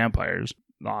legendary vampires.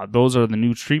 Those are the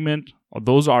new treatment.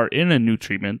 Those are in a new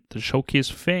treatment, the Showcase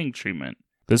Fang treatment.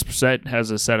 This set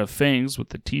has a set of fangs with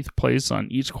the teeth placed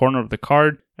on each corner of the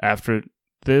card. After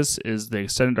this is the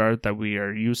extended art that we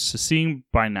are used to seeing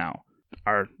by now.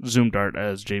 Our zoomed art,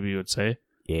 as JB would say.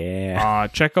 Yeah.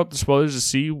 Check out the spoilers to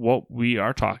see what we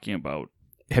are talking about.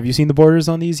 Have you seen the borders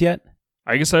on these yet?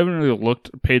 I guess I haven't really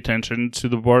paid attention to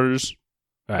the borders.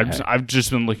 I've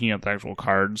just been looking at the actual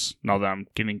cards now that I'm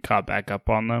getting caught back up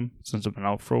on them since I've been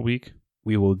out for a week.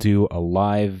 We will do a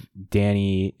live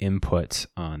Danny input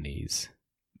on these.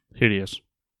 Hideous.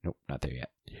 Nope, not there yet.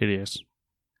 Hideous.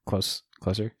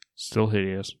 Closer. Still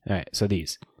hideous. All right, so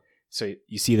these. So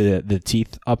you see the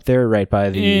teeth up there right by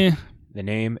the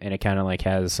name, and it kind of like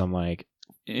has some like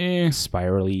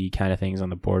spirally kind of things on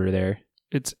the border there.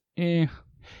 It's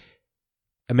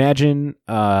Imagine,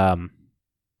 I'm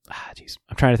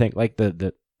trying to think like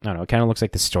the I don't know. It kind of looks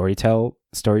like the fairy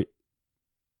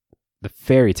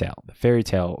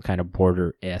tale kind of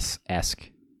border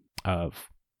esque of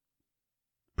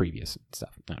previous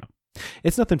stuff. I don't know.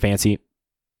 It's nothing fancy,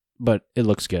 but it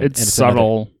looks good. It's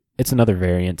subtle. It's another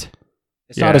variant.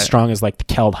 It's not as strong as like the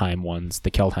Keldheim ones,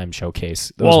 the Keldheim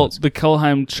Showcase. Those ones. The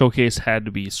Keldheim Showcase had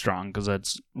to be strong because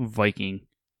that's Viking.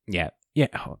 Yeah.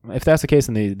 If that's the case,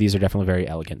 then these are definitely very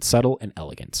elegant, subtle and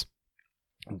elegant.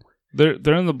 They're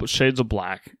in the shades of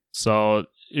black. So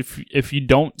if you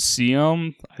don't see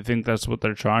them, I think that's what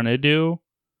they're trying to do.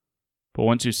 But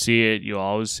once you see it, you'll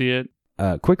always see it.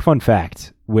 Quick fun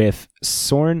fact: with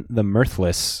Sorn the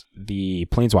Mirthless, the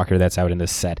Planeswalker that's out in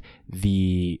this set,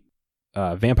 the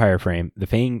vampire frame, the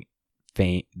Fang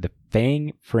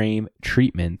frame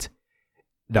treatment,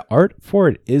 the art for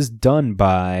it is done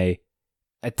by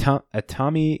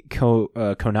Atami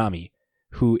Konami,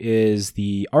 who is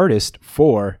the artist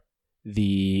for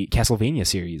the Castlevania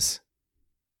series,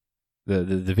 the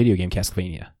video game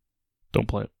Castlevania. Don't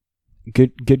play it.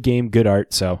 Good game, good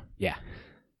art. So yeah,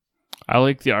 I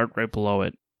like the art right below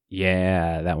it.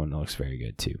 Yeah, that one looks very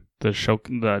good too.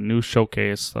 The new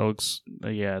showcase that looks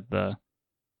the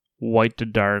white to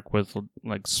dark with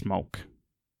like smoke.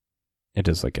 It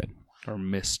does look good. Or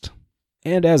mist.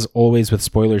 And as always with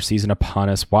spoiler season upon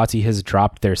us, WotC has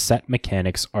dropped their set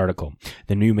mechanics article.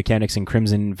 The new mechanics in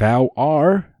Crimson Vow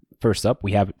are, first up,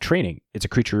 we have Training. It's a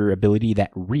creature ability that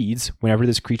reads, whenever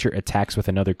this creature attacks with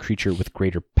another creature with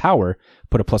greater power,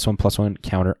 put a +1/+1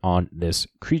 counter on this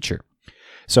creature.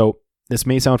 So this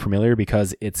may sound familiar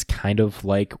because it's kind of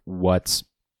like what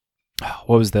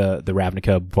was the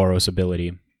Ravnica Boros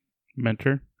ability?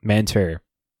 Mentor.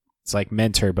 It's like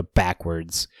Mentor, but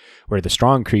backwards, where the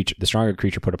stronger creature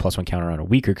put a +1 counter on a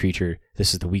weaker creature.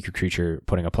 This is the weaker creature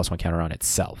putting a +1 counter on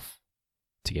itself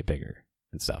to get bigger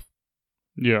and stuff.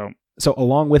 Yeah. So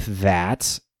along with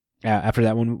that, after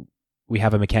that one, we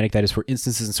have a mechanic that is for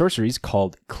instances and sorceries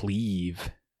called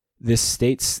Cleave. This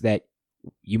states that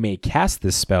you may cast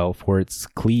this spell for its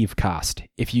Cleave cost.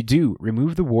 If you do,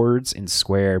 remove the words in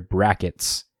square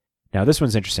brackets. Now this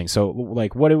one's interesting. So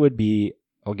like what it would be,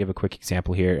 I'll give a quick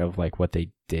example here of like what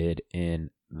they did in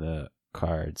the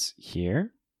cards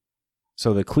here.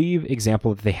 So the Cleave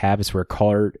example that they have is for a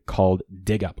card called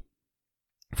Dig Up.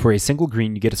 For a single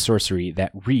green, you get a sorcery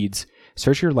that reads,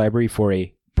 search your library for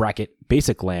a bracket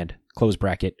basic land, close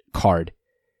bracket, card,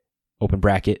 open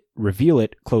bracket, reveal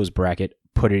it, close bracket,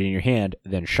 put it in your hand,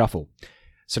 then shuffle.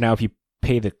 So now if you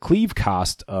pay the Cleave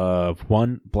cost of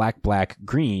 1 black,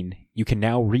 green, you can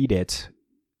now read it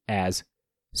as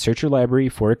search your library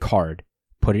for a card,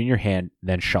 put it in your hand,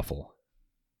 then shuffle.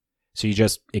 So you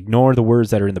just ignore the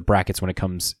words that are in the brackets when it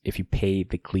comes if you pay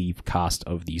the Cleave cost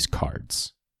of these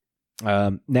cards.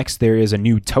 Next, there is a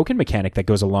new token mechanic that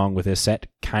goes along with this set,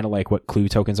 kind of like what clue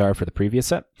tokens are for the previous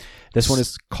set. This one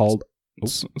is called...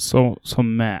 So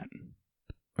Matt.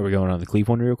 Are we going on the Cleave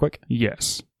one real quick?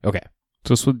 Yes. Okay.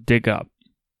 Just with Dig Up.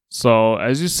 So,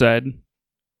 as you said,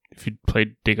 if you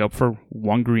play Dig Up for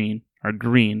 1 green,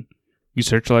 you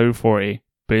search the library for a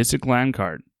basic land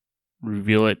card,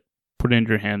 reveal it, put it into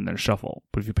your hand, then shuffle.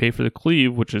 But if you pay for the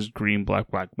Cleave, which is green, black,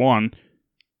 1,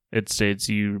 it states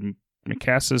you may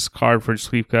cast this card for its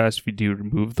Cleave cost. If you do,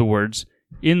 remove the words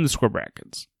in the square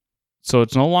brackets. So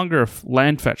it's no longer a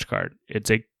land fetch card.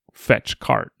 It's a fetch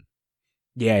card.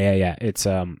 Yeah. It's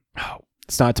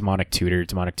not Demonic Tutor.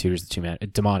 Demonic Tutor is the 2-mana.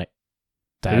 Demonic.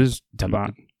 It is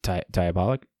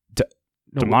Diabolic?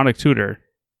 No, Demonic Tutor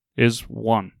is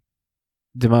 1.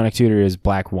 Demonic Tutor is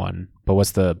black 1, but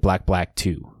what's the black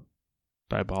 2?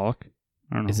 Diabolic?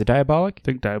 I don't know. Is it Diabolic? I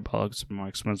think Diabolic's the more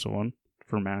expensive one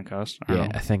for mana cost. I Yeah,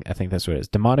 don't know. I think that's what it is.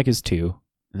 Demonic is 2,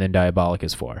 and then Diabolic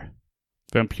is 4.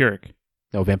 Vampiric.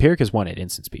 No, Vampiric is 1 at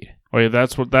instant speed. Oh yeah,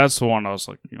 that's the one I was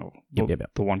like,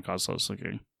 Yep. the one cost I was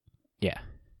thinking. Yeah.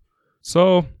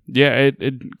 So yeah,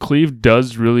 Cleave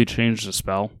does really change the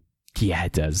spell. Yeah,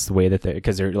 it does. The way that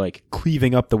because they're like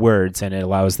cleaving up the words, and it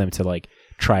allows them to like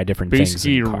try different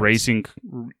Basically things. Basically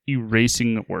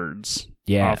erasing words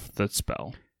off the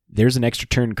spell. There's an extra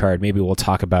turn card maybe we'll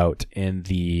talk about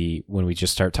when we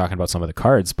just start talking about some of the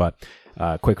cards, but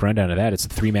quick rundown of that. It's a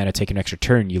 3 mana, take an extra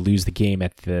turn. You lose the game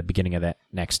at the beginning of that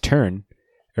next turn,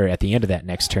 or at the end of that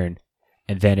next turn.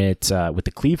 And then it with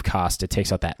the cleave cost, it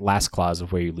takes out that last clause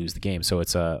of where you lose the game. So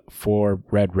it's a 4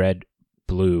 red,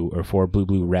 blue, or 4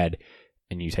 blue, red,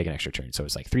 and you take an extra turn. So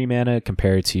it's like 3 mana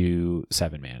compared to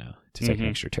 7 mana to take an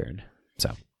extra turn.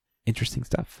 So interesting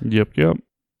stuff. Yep.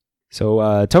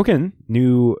 So token,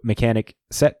 new mechanic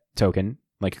set token,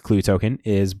 like a clue token,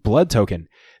 is Blood Token.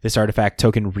 This artifact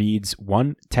token reads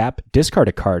 1, tap, discard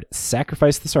a card,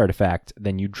 sacrifice this artifact,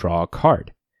 then you draw a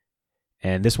card.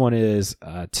 And this one is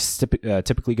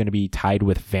typically going to be tied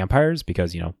with vampires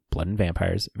because, blood and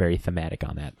vampires, very thematic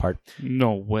on that part.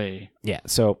 No way. Yeah,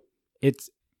 so it's,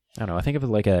 I don't know, I think of it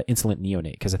like an Insolent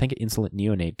Neonate, because I think Insolent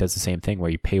Neonate does the same thing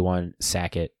where you pay 1,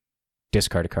 sack it,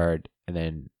 discard a card, and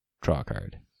then draw a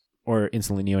card. Or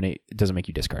Insolent Neonate doesn't make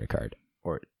you discard a card,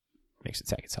 or it makes it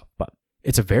sack itself. But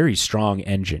it's a very strong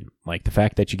engine. Like the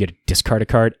fact that you get to discard a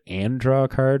card and draw a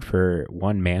card for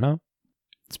 1 mana,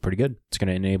 it's pretty good. It's going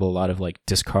to enable a lot of like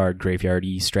discard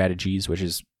graveyard-y strategies, which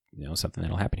is something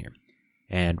that'll happen here.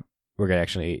 And we're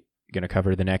actually going to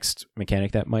cover the next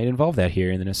mechanic that might involve that here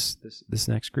in this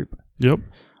next group. Yep.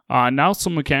 Now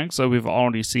some mechanics that we've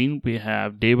already seen. We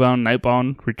have Daybound,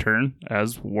 Nightbound return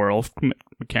as werewolf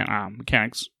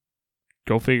mechanics.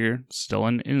 Go figure. Still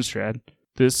in Innistrad.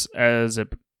 This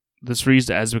reads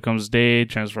as it becomes day,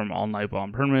 transform all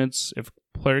Nightbound permanents. If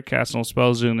player casts no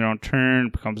spells during their own turn,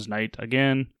 becomes night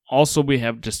again. Also, we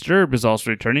have Disturb is also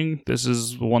returning. This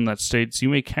is the one that states you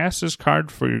may cast this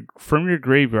card from your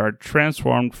graveyard,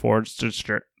 transformed for its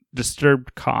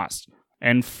disturbed cost.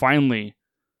 And finally,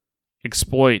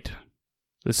 Exploit.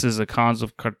 This is a Cons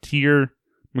of Cartier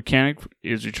mechanic,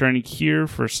 is returning here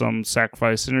for some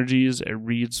sacrifice synergies. It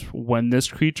reads, when this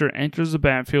creature enters the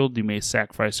battlefield, you may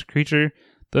sacrifice a creature.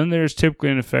 Then there's typically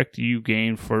an effect you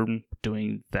gain from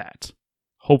doing that.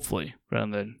 Hopefully,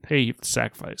 rather than, hey, you have to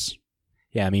sacrifice.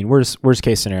 Yeah, I mean, worst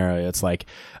case scenario, it's like,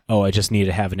 oh, I just need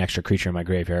to have an extra creature in my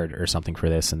graveyard or something for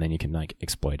this, and then you can like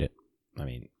exploit it. I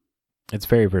mean, it's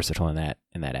very versatile in that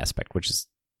aspect, which is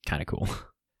kind of cool.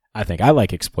 I think I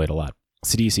like Exploit a lot.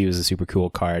 Sidisi was a super cool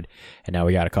card, and now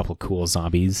we got a couple cool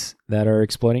zombies that are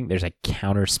exploiting. There's a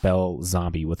counterspell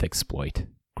zombie with Exploit.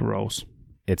 Gross.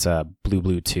 It's a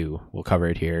blue 2. We'll cover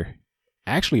it here.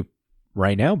 Actually,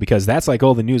 right now, because that's like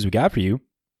all the news we got for you.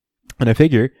 And I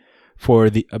figure for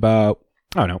about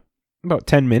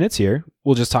 10 minutes here,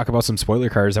 we'll just talk about some spoiler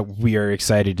cards that we are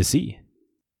excited to see.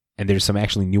 And there's some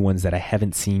actually new ones that I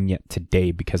haven't seen yet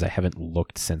today because I haven't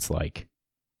looked since like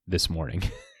this morning.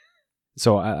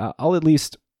 So I'll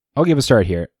give a start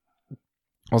here.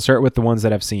 I'll start with the ones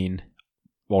that I've seen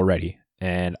already.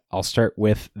 And I'll start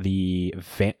with the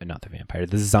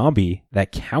zombie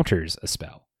that counters a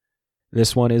spell.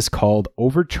 This one is called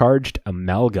Overcharged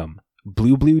Amalgam.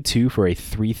 Blue 2 for a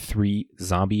 3/3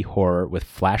 zombie horror with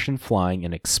flash and flying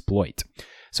and exploit.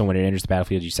 So when it enters the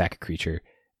battlefield, you sack a creature.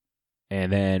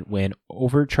 And then when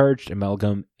Overcharged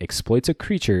Amalgam exploits a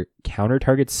creature, counter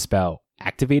target spell,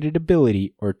 activated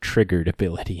ability, or triggered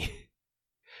ability.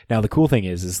 Now the cool thing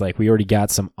is like we already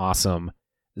got some awesome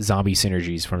zombie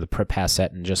synergies from the past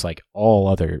set, and just like all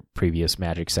other previous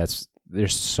Magic sets,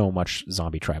 there's so much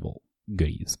zombie tribal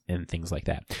goodies and things like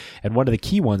that. And one of the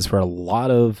key ones for a lot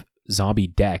of zombie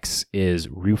decks is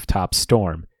Rooftop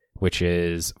Storm, which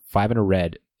is 5 and a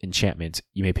red enchantment.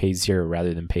 You may pay 0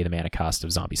 rather than pay the mana cost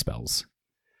of zombie spells.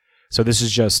 So this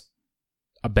is just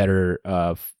a better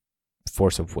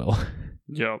force of will.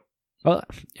 Yep. Well,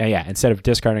 yeah. Instead of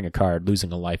discarding a card,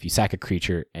 losing a life, you sack a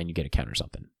creature and you get to counter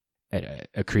something.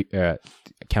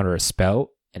 Counter a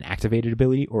spell, an activated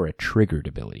ability, or a triggered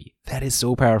ability. That is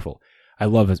so powerful. I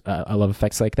love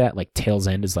effects like that. Like Tail's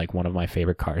End is like one of my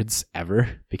favorite cards ever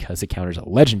because it counters a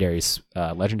legendary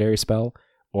spell,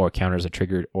 or counters a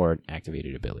triggered or an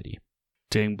activated ability.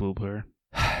 Dang, blue player.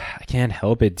 I can't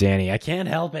help it, Danny. I can't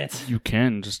help it. You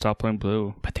can just stop playing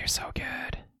blue. But they're so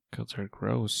good. Because they're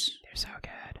gross. They're so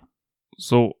good.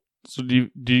 So So do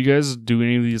you guys do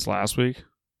any of these last week?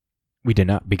 We did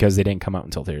not, because they didn't come out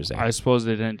until Thursday. I suppose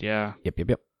they didn't, yeah.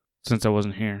 Yep. Since I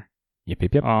wasn't here. Yep.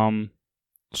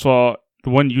 So the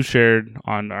one you shared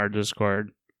on our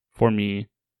Discord for me,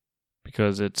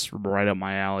 because it's right up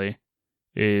my alley,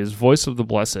 is Voice of the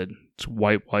Blessed. It's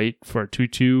white for a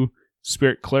 2/2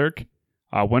 Spirit Cleric.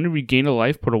 When you regain a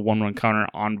life, put a 1/1 counter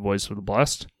on Voice of the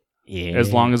Blessed. Yeah.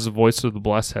 As long as the Voice of the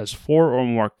Blessed has 4 or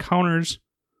more counters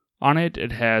on it,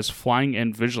 it has Flying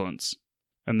and Vigilance.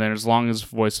 And then as long as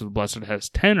Voice of the Blessed has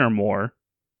 10 or more,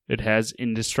 it has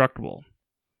Indestructible.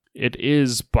 It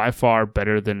is by far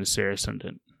better than a Serra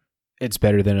Ascendant. It's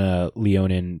better than a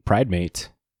Leonin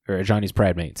Pridemate, or a Johnny's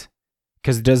Pridemate.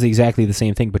 Because it does exactly the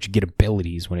same thing, but you get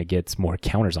abilities when it gets more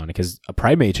counters on it. Because a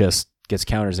Pridemate just gets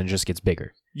counters and just gets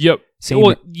bigger. Yep. Same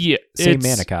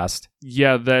mana cost.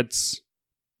 Yeah, that's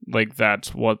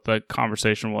what the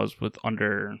conversation was with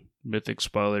under Mythic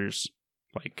Spoilers,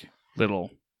 like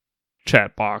little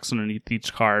chat box underneath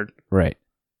each card. Right.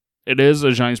 It is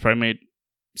a Johnny's Primate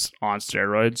on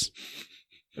steroids.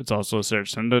 It's also a Serra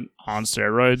Ascendant on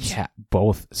steroids. Yeah,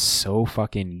 both so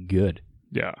fucking good.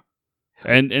 Yeah.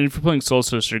 And if you're playing Soul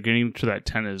Sister, getting to that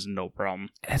 10 is no problem.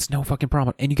 That's no fucking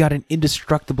problem. And you got an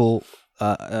indestructible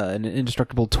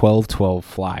 12/12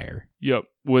 flyer. Yep,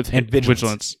 with and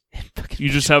vigilance.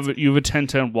 You have a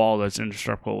 10/10 wall that's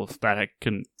indestructible that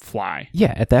can fly.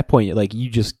 Yeah, at that point, like, you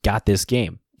just got this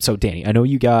game. So Danny, I know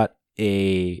you got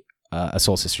a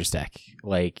Soul Sisters deck.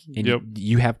 Like, and yep.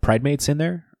 You have Pridemates in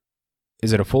there?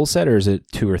 Is it a full set or is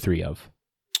it 2 or 3 of?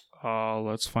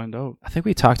 Let's find out. I think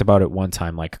we talked about it one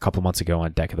time, like a couple months ago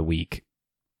on Deck of the Week.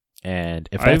 And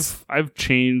if I've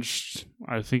changed,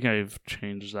 I think I've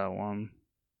changed that one.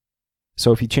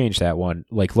 So if you change that one,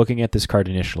 like, looking at this card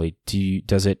initially,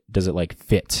 does it like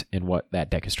fit in what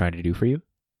that deck is trying to do for you?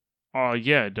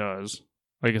 Yeah, it does.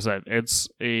 Like I said, it's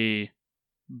a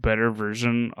better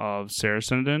version of Serra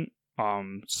Ascendant.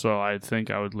 So I think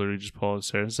I would literally just pull a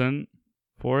Serra Ascendant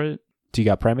for it. Do you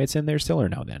got Primates in there still or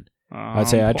no then? I'd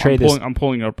say I'd trade this. I'm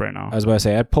pulling up right now. I was about to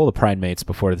say, I'd pull the Pridemates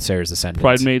before the Serra's Ascendant.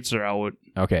 Pridemates are out.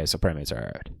 Okay, so Pridemates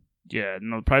are out. Yeah,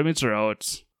 no, Pridemates are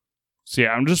out. So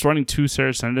yeah, I'm just running 2 Serra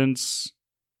Ascendants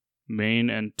main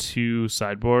and 2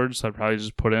 sideboards. So I'd probably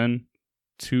just put in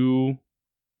 2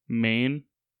 main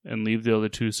and leave the other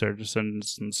 2 Serra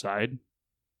Ascendants inside.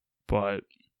 But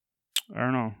I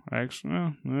don't know.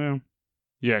 Actually,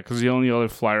 yeah, because the only other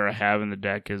flyer I have in the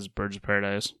deck is Birds of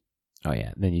Paradise. Oh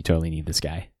yeah, then you totally need this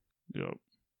guy. Yep.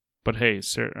 But hey,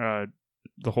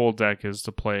 the whole deck is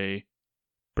to play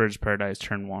Birds of Paradise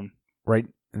turn 1. Right,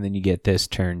 and then you get this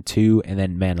turn 2, and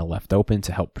then mana left open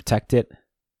to help protect it.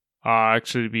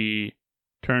 Actually, be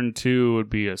turn 2 would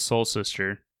be a Soul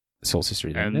Sister. Soul Sister,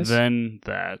 and then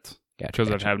that, because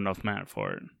gotcha. I'd have enough mana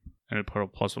for it, and I'd put a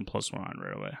 +1/+1 on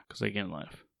right away because they gain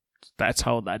life. That's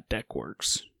how that deck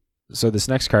works. So this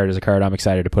next card is a card I'm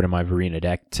excited to put in my Varina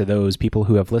deck. To those people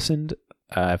who have listened,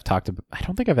 I've talked about, I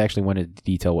don't think I've actually went into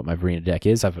detail what my Varina deck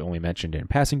is. I've only mentioned it in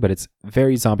passing, but it's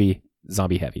very zombie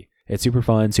heavy. It's super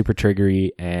fun, super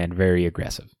triggery, and very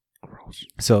aggressive. Gross.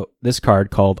 So this card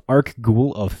called Arc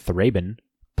Ghoul of Thraben,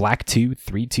 black 2,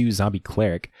 3/2 zombie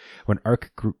cleric. When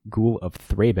Arc Ghoul of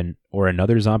Thraben or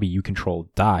another zombie you control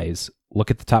dies,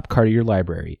 look at the top card of your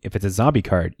library. If it's a zombie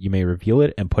card, you may reveal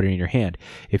it and put it in your hand.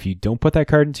 If you don't put that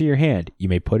card into your hand, you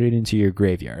may put it into your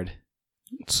graveyard.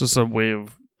 It's just a way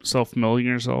of self-milling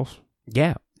yourself.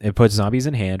 Yeah. It puts zombies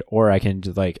in hand, or I can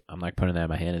just, like, I'm not putting that in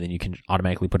my hand, and then you can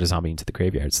automatically put a zombie into the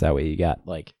graveyard. So that way you got,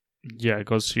 like... Yeah, it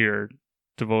goes to your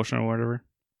devotion or whatever.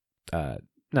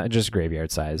 Not just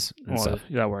graveyard size and stuff.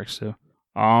 That works too.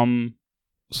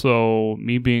 So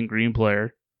me being green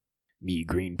player. Me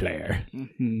green player.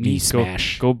 Me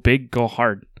smash. Go big, go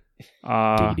hard.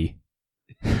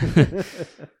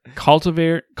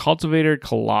 Cultivator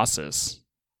Colossus.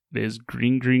 It is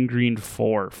green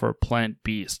 4 for Plant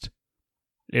Beast.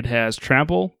 It has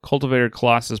Trample. Cultivator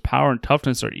Colossus power and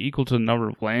toughness are equal to the number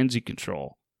of lands you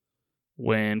control.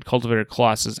 When Cultivator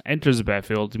Colossus enters the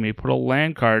battlefield, you may put a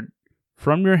land card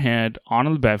from your hand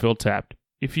onto the battlefield tapped.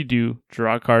 If you do,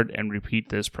 draw a card and repeat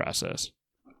this process.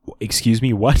 Excuse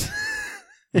me, what?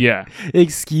 Yeah.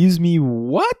 Excuse me,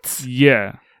 what?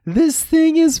 Yeah. This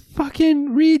thing is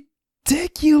fucking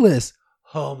ridiculous.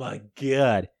 Oh my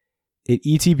god. It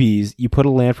ETBs, you put a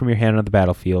land from your hand on the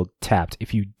battlefield, tapped.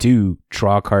 If you do,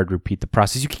 draw a card, repeat the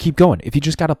process. You can keep going. If you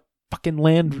just got a fucking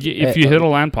land... If you hit a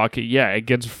land pocket, yeah, it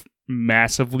gets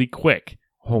massively quick.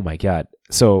 Oh my god.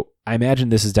 So, I imagine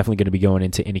this is definitely going to be going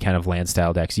into any kind of land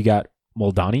style decks. You got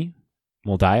Moldani?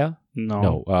 Moldaya?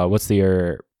 No. What's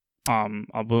the...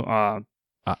 Abu.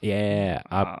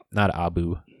 not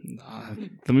Abu.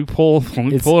 Let me pull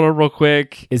it up real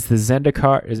quick. It's the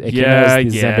Zendikar. It came Yeah, out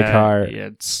as the Zendikar yeah,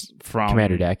 it's from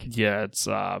commander deck. Yeah, it's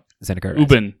Zendikar.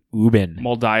 Ubin. Ubin.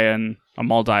 A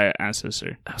Moldaya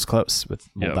ancestor. I was close with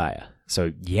Yep. Moldaya.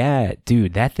 So yeah,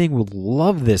 dude, that thing would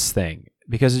love this thing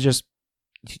because it just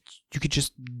you could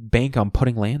just bank on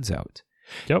putting lands out.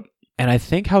 Yep. And I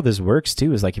think how this works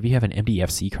too is like if you have an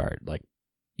MDFC card, like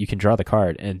you can draw the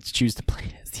card and choose to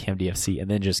play as the MDFC and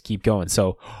then just keep going.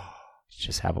 So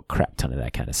just have a crap ton of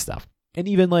that kind of stuff. And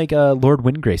even like Lord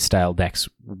Windgrace style decks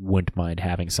wouldn't mind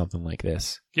having something like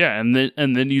this. Yeah, and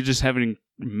then you just have a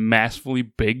massively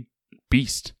big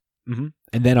beast. Mm-hmm.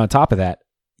 And then on top of that,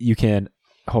 you can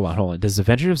hold on. Does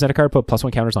Avenger of Zendikar put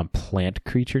 +1 counters on plant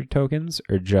creature tokens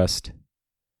or just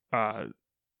Avenger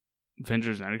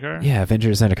Zendikar? Yeah, Avenger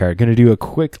of Zendikar. Gonna do a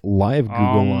quick live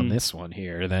Google on Um, this one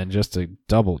here, then just to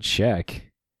double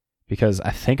check. Because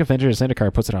I think Avenger of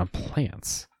Zendikar puts it on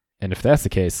plants. And if that's the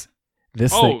case,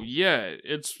 this thing yeah,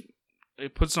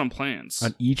 it puts on plants.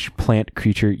 on each plant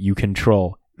creature you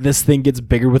control, this thing gets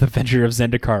bigger with Avenger of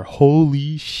Zendikar.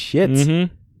 Holy shit.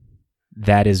 Mm-hmm.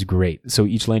 That is great. So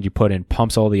each land you put in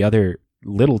pumps all the other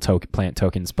little plant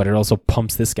tokens, but it also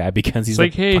pumps this guy because he's It's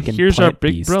like, a hey, fucking here's our plant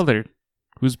big beast. brother,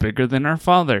 who's bigger than our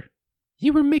father.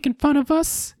 You were making fun of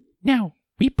us? Now,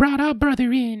 we brought our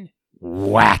brother in.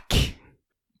 Whack.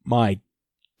 My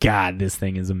God, this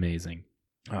thing is amazing.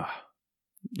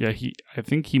 Yeah, I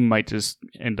think he might just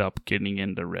end up getting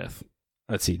into Rith.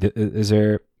 Let's see.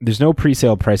 There's no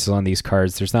pre-sale prices on these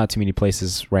cards. There's not too many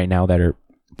places right now that are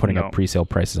putting No. up pre-sale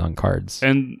prices on cards.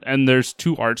 And there's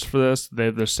two arts for this. They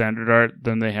have the standard art,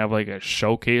 then they have like a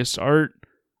showcase art.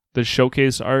 The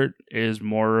showcase art is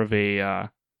more of a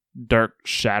dark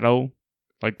shadow.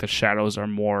 Like the shadows are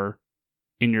more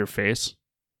in your face.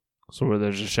 So where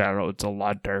there's a shadow, it's a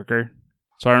lot darker.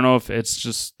 So I don't know if it's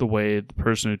just the way the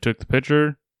person who took the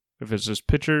picture, if it's just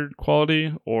picture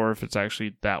quality, or if it's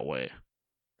actually that way.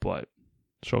 But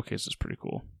showcase is pretty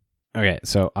cool. Okay,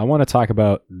 so I want to talk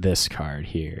about this card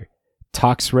here.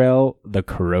 Toxrail the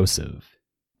Corrosive.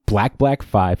 Black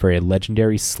 5 for a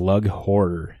legendary slug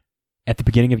horror. At the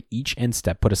beginning of each end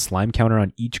step, put a slime counter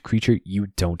on each creature you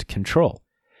don't control.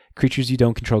 Creatures you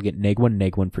don't control get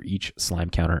 -1/-1 for each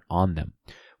slime counter on them.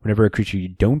 Whenever a creature you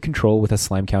don't control with a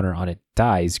slime counter on it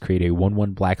dies, create a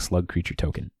 1/1 black slug creature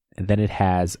token. And then it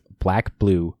has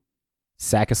black-blue,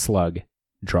 sack a slug,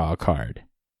 draw a card.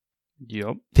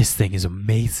 Yep. This thing is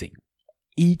amazing.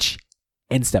 Each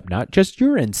end step, not just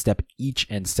your end step, each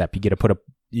end step, you get to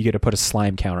put a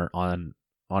slime counter on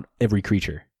every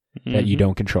creature that you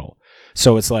don't control.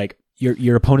 So it's like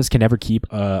your opponents can never keep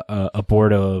a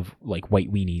board of like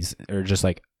white weenies or just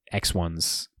like X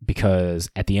ones because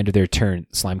at the end of their turn,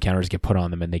 slime counters get put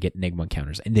on them and they get -1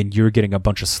 counters, and then you're getting a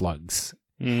bunch of slugs.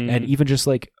 And even just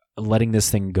like letting this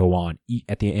thing go on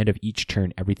at the end of each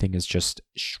turn, everything is just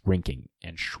shrinking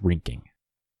and shrinking.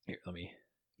 Here, let me.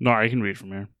 No, I can read from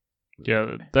here.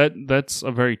 Yeah, that's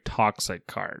a very toxic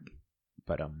card.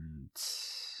 But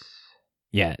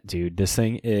yeah, dude, this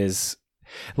thing is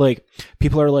like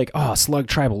people are like, oh, Slug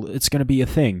Tribal, it's gonna be a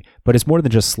thing, but it's more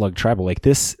than just Slug Tribal. Like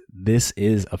this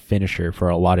is a finisher for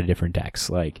a lot of different decks.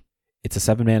 Like it's a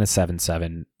 7-mana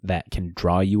 7/7 that can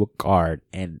draw you a card,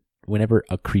 and whenever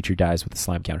a creature dies with a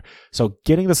slime counter. So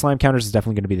getting the slime counters is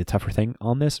definitely going to be the tougher thing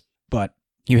on this, but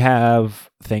you have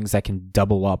things that can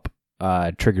double up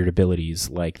triggered abilities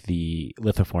like the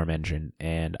Lithoform engine,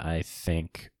 and I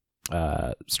think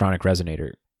Stronic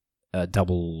Resonator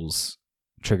doubles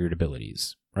triggered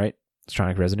abilities, right?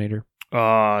 Stronic Resonator?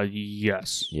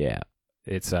 Yes. Yeah.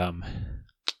 It's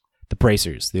the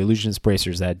bracers, the Illusionist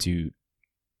bracers that do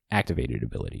activated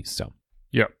abilities. So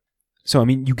Yep. So I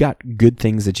mean, you got good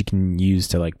things that you can use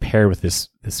to like pair with this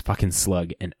fucking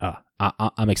slug, and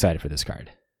I'm excited for this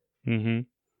card. Mm-hmm.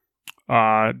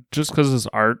 Just because this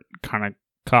art kind of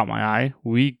caught my eye,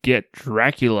 we get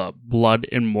Dracula Blood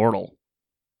Immortal,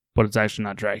 but it's actually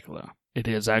not Dracula. It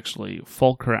is actually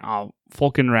Falkenrath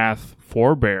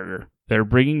Forebearer. They're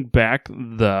bringing back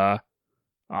the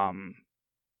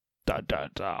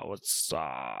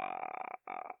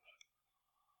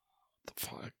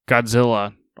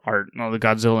Godzilla art, no, the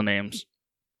Godzilla names,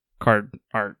 card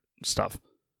art stuff.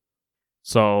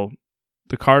 So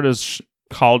the card is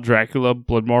called Dracula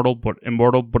Blood Immortal,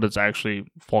 but it's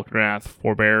actually Falkenrath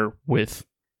Forebearer with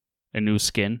a new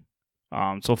skin.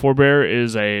 So Forebearer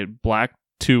is a black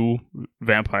 2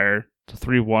 vampire, it's a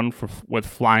 3/1 with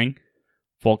flying.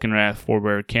 Falkenrath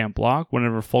Forebearer can't block.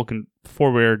 Whenever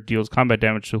Forebearer deals combat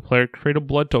damage to a player, create a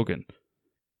blood token.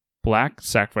 Black,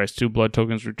 sacrifice 2 blood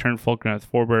tokens, return Falkenrath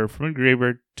Forebearer from the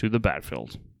graveyard to the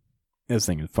battlefield. This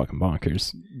thing is fucking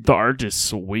bonkers. The art is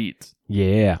sweet.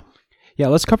 Yeah. Yeah,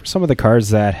 let's cover some of the cards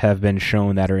that have been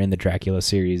shown that are in the Dracula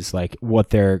series, like what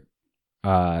they're,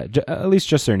 at least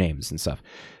just their names and stuff.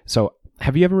 So,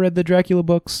 have you ever read the Dracula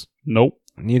books? Nope.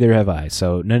 Neither have I.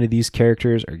 So, none of these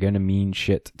characters are going to mean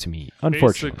shit to me,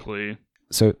 unfortunately. Basically.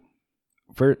 So,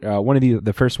 for one of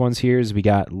the first ones here is we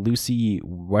got Lucy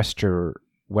Westernra,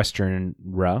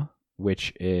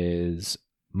 which is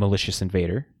Malicious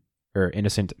Invader, or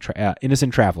Innocent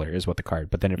Traveler is what the card,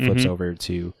 but then it flips over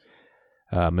to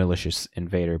Malicious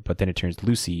Invader, but then it turns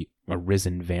Lucy a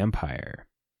Risen Vampire.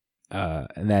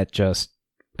 And that just,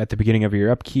 at the beginning of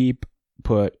your upkeep,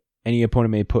 at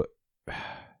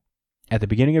the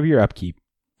beginning of your upkeep,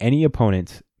 any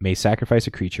opponent may sacrifice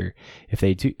a creature.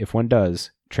 If one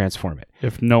does, transform it.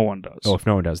 If no one does. If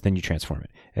no one does, then you transform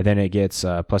it. And then it gets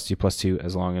 +2/+2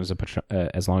 as long as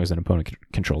an opponent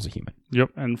controls a human. Yep,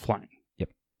 and flying. Yep.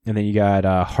 And then you got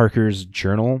Harker's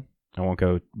Journal. I won't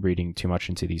go reading too much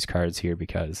into these cards here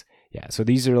because, yeah. So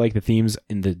these are like the themes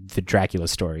in the Dracula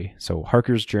story. So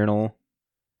Harker's Journal.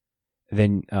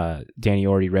 Then Danny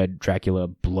already read Dracula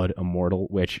Blood Immortal,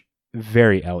 which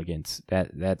very elegant.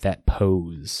 That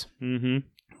pose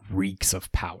reeks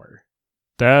of power.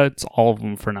 That's all of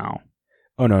them for now.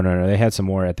 Oh no! They had some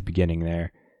more at the beginning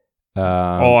there.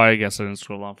 I guess I didn't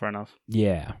scroll on far enough.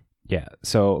 Yeah.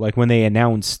 So like when they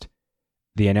announced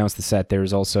the set, there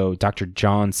was also Dr.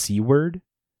 John Seward,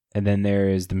 and then there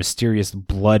is the mysterious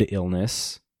blood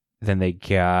illness. Then they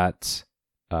got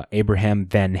Abraham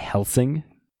Van Helsing.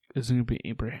 Isn't it be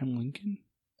Abraham Lincoln?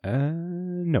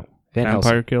 No. Van Vampire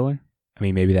Helsing. killer? I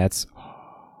mean, maybe that's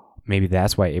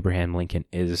why Abraham Lincoln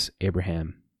is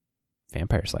Abraham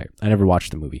Vampire Slayer. I never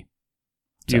watched the movie.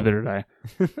 So. Neither did I.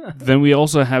 Then we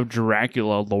also have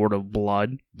Dracula, Lord of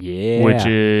Blood. Yeah. Which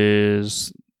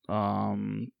is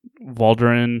Valderin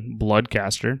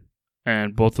Bloodcaster.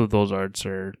 And both of those arts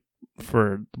are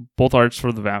for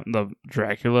the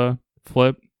Dracula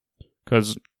flip.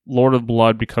 Because Lord of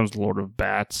Blood becomes Lord of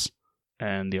Bats.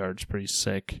 And the art's pretty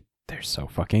sick. They're so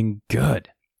fucking good.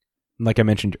 Like I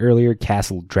mentioned earlier,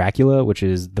 Castle Dracula, which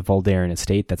is the Valderin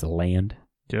estate. That's a land.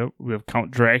 Yep. We have Count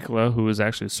Dracula, who is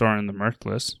actually Sorin the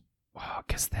Mirthless. Wow,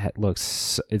 because that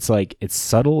looks... It's like... It's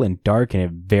subtle and dark, and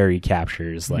it very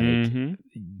captures, like,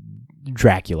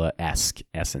 Dracula-esque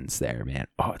essence there, man.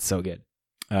 Oh, it's so good.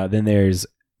 Then there's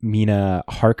Mina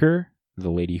Harker,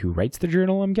 the lady who writes the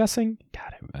journal, I'm guessing.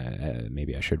 God,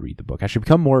 maybe I should read the book. I should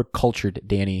become more cultured,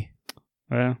 Danny.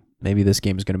 Yeah. Maybe this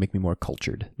game is going to make me more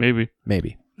cultured. Maybe.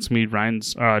 It's me,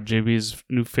 Ryan's, JB's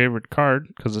new favorite card,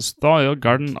 because it's Thalia,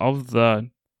 Garden of the...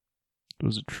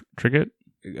 Was it Triget?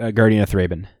 Guardian of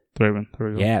Thraben. There we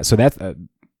go. Yeah, so that's...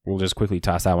 we'll just quickly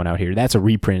toss that one out here. That's a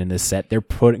reprint in this set. They're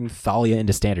putting Thalia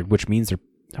into Standard, which means they're...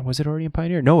 Was it already in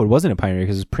Pioneer? No, it wasn't in Pioneer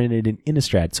because it's printed in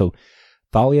Innistrad. So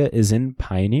Thalia is in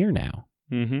Pioneer now.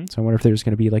 Mm-hmm. So I wonder if there's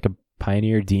going to be like a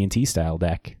Pioneer D&T style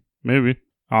deck. Maybe.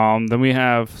 Then we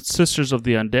have Sisters of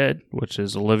the Undead, which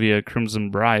is Olivia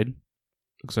Crimson Bride.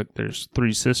 Looks like there's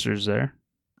 3 sisters there.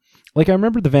 Like, I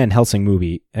remember the Van Helsing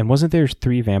movie, and wasn't there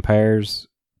 3 vampire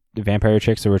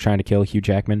chicks that were trying to kill Hugh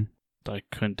Jackman? I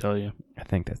couldn't tell you. I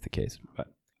think that's the case. But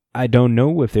I don't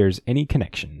know if there's any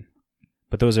connection.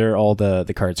 But those are all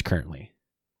the cards currently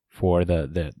for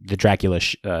the Dracula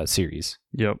series.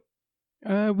 Yep.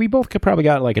 We both could probably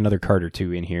got like another card or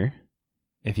 2 in here,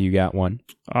 if you got one.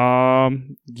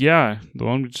 Yeah, the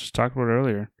one we just talked about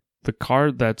earlier. The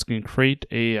card that's going to create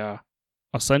a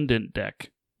Ascendant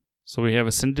deck. So we have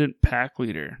Ascendant Pack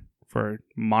Leader for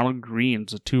mono green.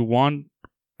 It's a 2/1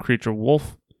 creature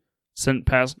wolf.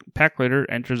 Ascendant Pack Leader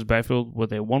enters the battlefield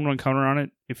with a 1/1 counter on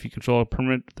it if you control a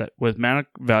permanent that with mana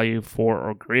value 4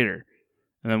 or greater.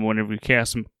 And then whenever you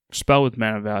cast a spell with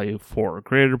mana value 4 or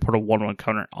greater, put a 1/1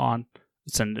 counter on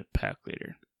Ascendant Pack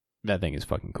Leader. That thing is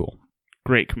fucking cool.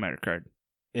 Great commander card.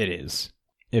 It is.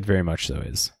 It very much so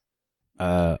is.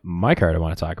 My card I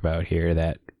want to talk about here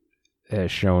that has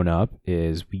shown up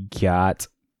is we got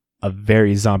a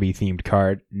very zombie-themed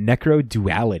card, Necro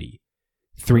Duality.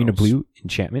 3 and a blue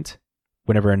enchantment.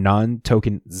 Whenever a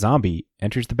non-token zombie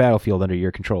enters the battlefield under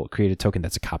your control, create a token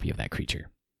that's a copy of that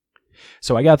creature.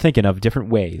 So I got thinking of different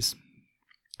ways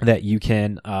that you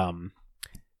can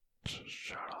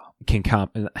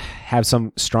have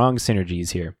some strong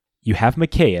synergies here. You have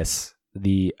Mikaeus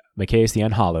the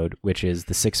Unhallowed, which is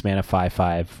the 6 mana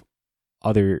 5/5.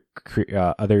 Other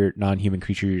non-human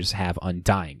creatures have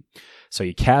Undying. So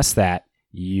you cast that.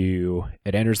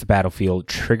 It enters the battlefield,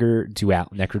 trigger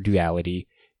Necro Duality,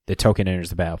 the token enters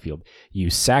the battlefield.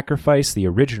 You sacrifice the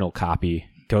original copy,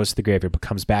 goes to the graveyard, but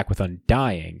comes back with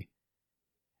Undying,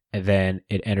 and then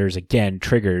it enters again,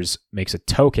 triggers, makes a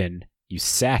token, you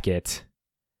sack it,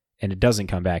 and it doesn't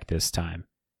come back this time.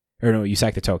 Or no, you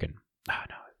sack the token. Oh,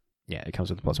 no. Yeah, it comes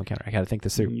with the +1 counter. I got to think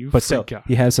this through. But still,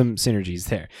 he has some synergies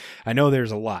there. I know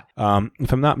there's a lot.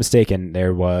 If I'm not mistaken,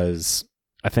 there was,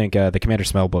 I think, the Commander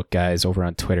Smellbook guys over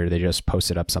on Twitter, they just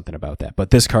posted up something about that.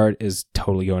 But this card is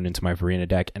totally going into my Varina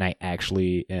deck, and I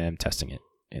actually am testing it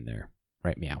in there.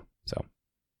 Right, meow. So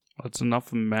that's enough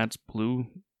of Matt's blue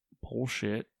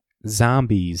bullshit.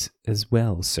 Zombies as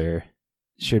well, sir.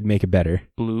 Should make it better.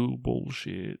 Blue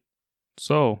bullshit.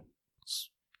 So,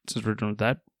 since we're done with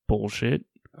that bullshit.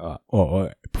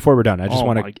 Before we're done, I just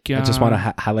want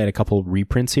to highlight a couple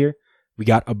reprints here. We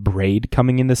got a Braid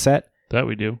coming in the set. That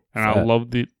we do, and I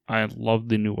love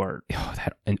the new art. Oh,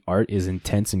 and art is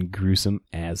intense and gruesome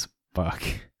as fuck.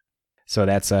 So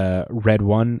that's a red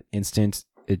 1 instant.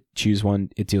 Choose one.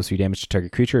 It deals 3 damage to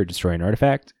target creature or destroy an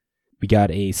artifact. We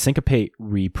got a Syncopate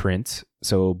reprint.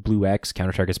 So blue X,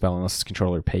 counter target spell unless its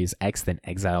controller pays X, then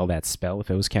exile that spell if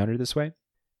it was countered this way.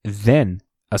 Then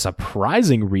a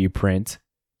surprising reprint.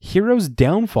 Hero's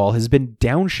Downfall has been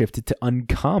downshifted to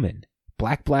uncommon.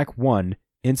 Black 1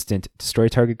 instant, destroy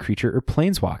target creature or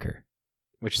planeswalker,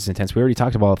 which is intense. We already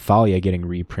talked about Thalia getting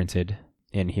reprinted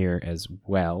in here as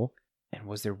well. And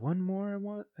was there one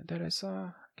more that I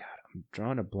saw? God, I'm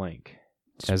drawing a blank.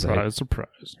 Surprise.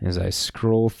 As I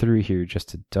scroll through here just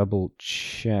to double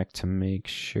check to make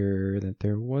sure that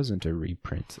there wasn't a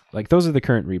reprint. Like, those are the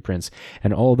current reprints,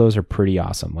 and all of those are pretty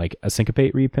awesome. Like, a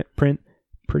Syncopate reprint,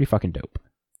 pretty fucking dope.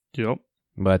 Yep.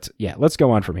 But, yeah, let's go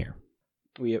on from here.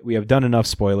 We have done enough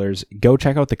spoilers. Go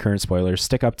check out the current spoilers.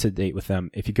 Stick up to date with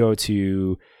them. If you go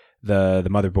to the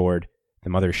motherboard, the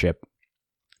mothership,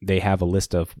 they have a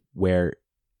list of where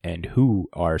and who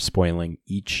are spoiling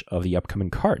each of the upcoming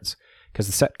cards. Because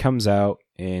the set comes out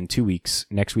in 2 weeks.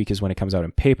 Next week is when it comes out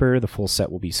in paper. The full set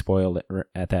will be spoiled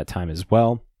at that time as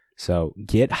well. So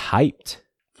get hyped.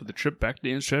 For the trip back to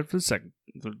Innistrad for the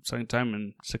second time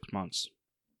in 6 months.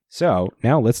 So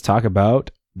now let's talk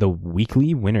about the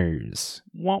weekly winners.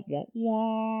 Wah, wah,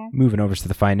 wah. Moving over to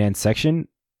the finance section.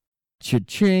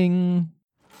 Cha-ching.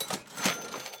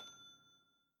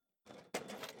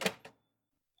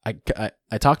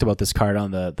 I talked about this card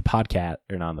on the podcast,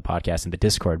 or not on the podcast, in the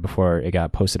Discord before it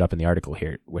got posted up in the article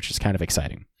here, which is kind of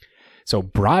exciting. So,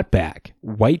 brought back,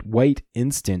 white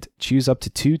instant, choose up to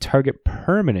 2 target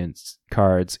permanent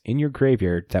cards in your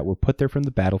graveyard that were put there from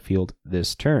the battlefield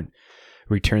this turn.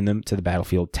 Return them to the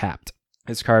battlefield tapped.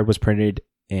 This card was printed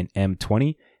in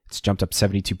M20. It's jumped up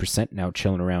 72%, now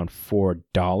chilling around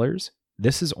 $4.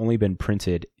 This has only been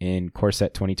printed in Core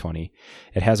Set 2020.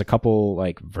 It has a couple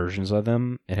versions of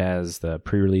them. It has the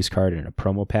pre-release card and a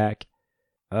promo pack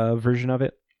version of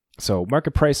it. So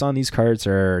market price on these cards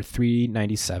are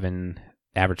 $3.97.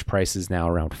 Average price is now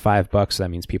around $5. So that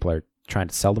means people are trying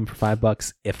to sell them for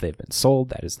 $5 if they've been sold.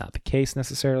 That is not the case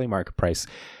necessarily. Market price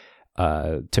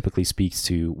typically speaks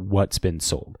to what's been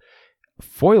sold.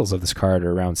 Foils of this card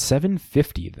are around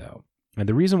 $7.50 though. And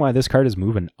the reason why this card is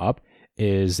moving up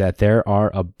is that there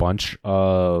are a bunch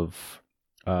of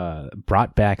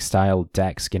brought back style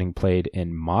decks getting played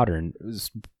in Modern.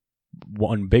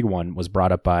 One big one was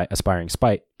brought up by Aspiring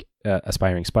Spike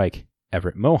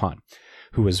Everett Mohan,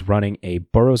 who was running a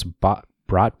Boros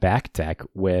brought back deck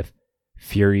with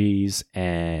Furies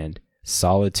and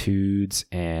Solitudes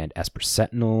and Esper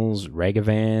Sentinels,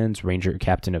 Ragavans, Ranger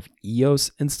Captain of Eos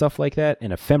and stuff like that,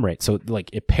 and Ephemerate. So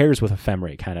it pairs with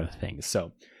Ephemerate kind of thing.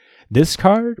 So this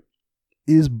card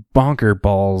is bonker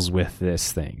balls with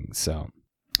this thing. So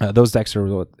those decks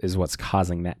is what's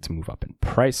causing that to move up in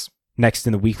price. Next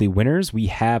in the weekly winners, we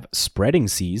have Spreading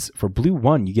Seas. For blue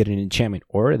 1, you get an enchantment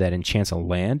aura that enchants a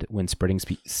land. When Spreading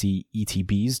Sea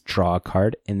ETBs, draw a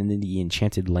card, and then the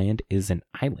enchanted land is an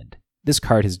island. This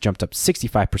card has jumped up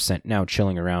 65%, now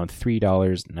chilling around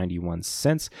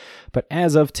 $3.91. But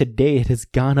as of today, it has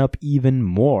gone up even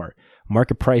more.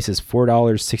 Market price is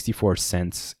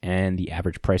 $4.64, and the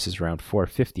average price is around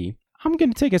 $4.50. I'm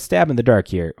going to take a stab in the dark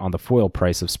here on the foil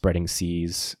price of Spreading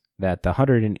Seas, that the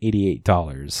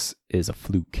 $188 is a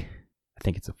fluke. I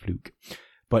think it's a fluke.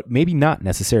 But maybe not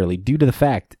necessarily, due to the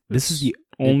fact this is the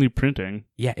only printing.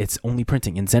 Yeah, it's only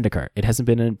printing in Zendikar. It hasn't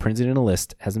been printed in a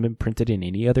list, hasn't been printed in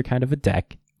any other kind of a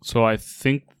deck. So I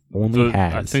think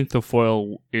I think the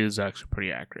foil is actually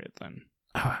pretty accurate then.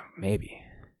 Maybe.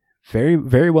 Very,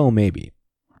 very well, maybe.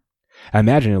 I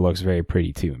imagine it looks very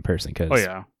pretty too in person. Because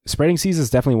Spreading Seas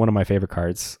is definitely one of my favorite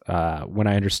cards. When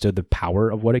I understood the power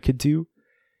of what it could do,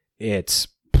 it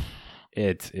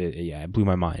blew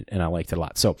my mind, and I liked it a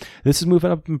lot. So this is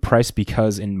moving up in price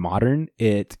because in Modern,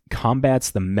 it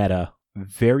combats the meta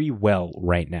very well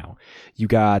right now. You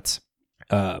got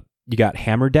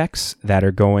hammer decks that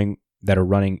are going that are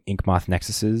running Inkmoth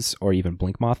Nexuses or even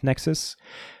Blinkmoth Nexus.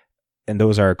 And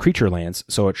those are creature lands,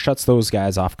 so it shuts those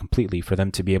guys off completely for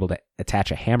them to be able to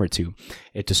attach a hammer to.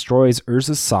 It destroys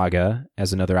Urza's Saga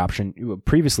as another option.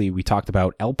 Previously, we talked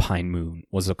about Alpine Moon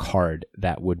was a card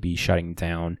that would be shutting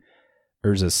down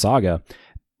Urza's Saga,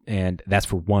 and that's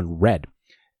for 1 red.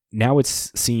 Now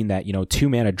it's seen that, 2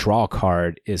 mana draw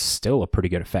card is still a pretty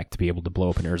good effect to be able to blow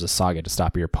up an Urza's Saga to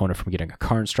stop your opponent from getting a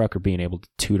Karnstruck or being able to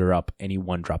tutor up any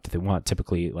 1-drop that they want,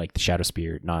 typically like the Shadow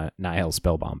Spear, Nihil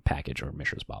Spellbomb package, or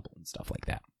Mishra's Bauble and stuff like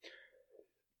that.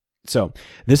 So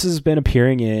this has been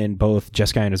appearing in both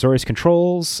Jeskai and Azorius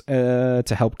controls to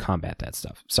help combat that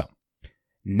stuff. So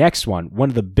next one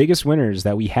of the biggest winners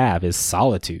that we have is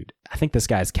Solitude. I think this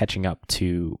guy's catching up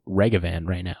to Regavan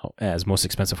right now as most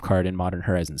expensive card in Modern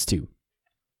Horizons 2.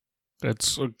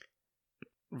 It's a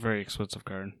very expensive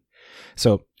card.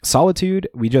 So Solitude,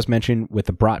 we just mentioned with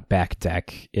the brought back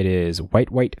deck. It is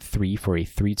white 3 for a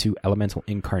 3/2 elemental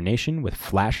incarnation with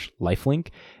flash lifelink.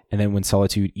 And then when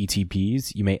Solitude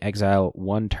ETBs, you may exile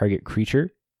one target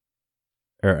creature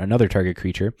or another target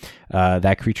creature.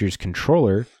 That creature's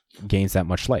controller gains that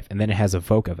much life. And then it has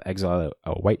Evoke of exile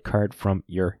a white card from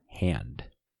your hand.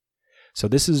 So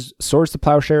this is Swords to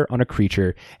Plowshare on a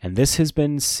creature, and this has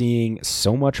been seeing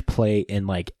so much play in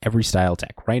like every style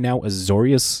deck. Right now,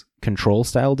 Azorius control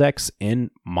style decks in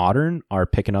Modern are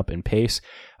picking up in pace.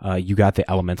 You got the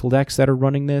elemental decks that are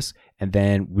running this, and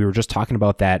then we were just talking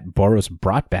about that Boros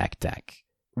brought back deck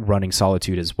running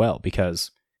Solitude as well,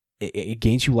 because it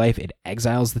gains you life, it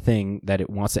exiles the thing that it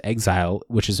wants to exile,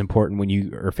 which is important when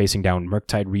you are facing down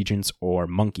Murktide Regents or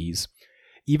Monkeys.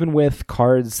 Even with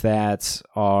cards that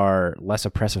are less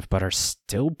oppressive but are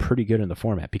still pretty good in the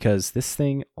format, because this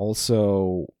thing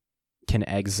also can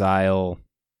exile...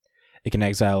 It can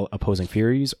exile opposing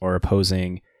Furies or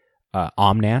opposing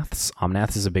Omnaths.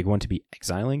 Omnath is a big one to be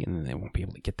exiling, and they won't be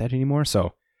able to get that anymore.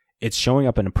 So it's showing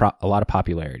up in a lot of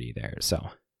popularity there.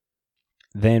 So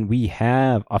then we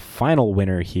have a final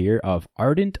winner here of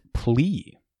Ardent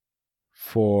Plea.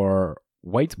 For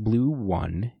white-blue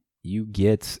 1, you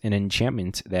get an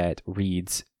enchantment that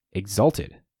reads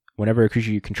Exalted. Whenever a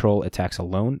creature you control attacks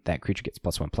alone, that creature gets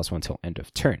 +1/+1 till end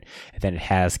of turn. And then it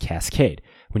has Cascade.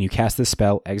 When you cast this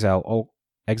spell, exile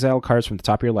cards from the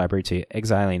top of your library to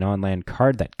exile a non-land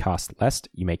card that costs less.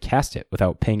 You may cast it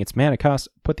without paying its mana cost.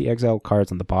 Put the exile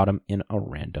cards on the bottom in a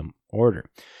random order.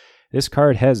 This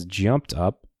card has jumped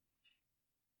up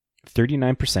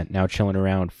 39%, now chilling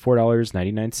around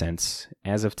 $4.99.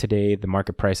 As of today, the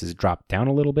market price has dropped down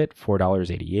a little bit,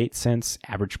 $4.88.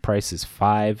 Average price is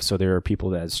 $5, so there are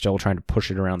people that are still trying to push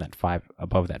it around that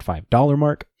above that $5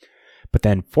 mark. But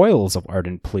then foils of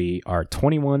Ardent Plea are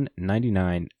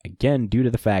 $21.99, again due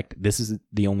to the fact this is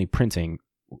the only printing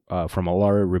from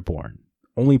Alara Reborn.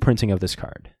 Only printing of this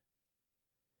card.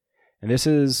 And this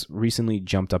has recently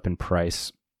jumped up in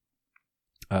price.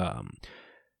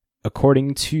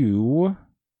 According to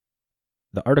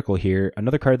the article here,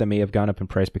 another card that may have gone up in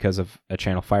price because of a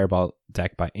Channel Fireball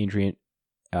deck by Adria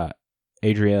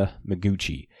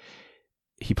Maguchi.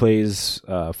 He plays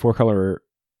a 4-color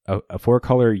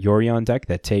Yorion deck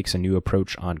that takes a new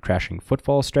approach on Crashing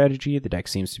Footfall strategy. The deck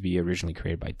seems to be originally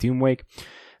created by Doomwake.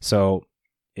 So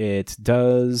it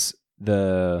does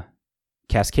the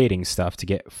cascading stuff to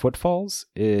get footfalls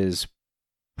is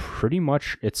pretty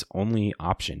much its only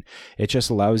option. It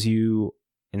just allows you,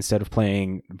 instead of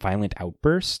playing Violent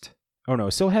Outburst... Oh no,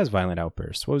 it still has Violent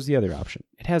Outburst. What was the other option?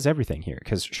 It has everything here,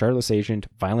 because Shardless Agent,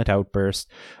 Violent Outburst,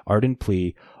 Ardent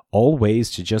Plea, all ways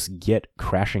to just get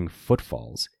Crashing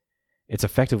Footfalls. It's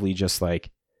effectively just like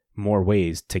more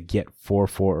ways to get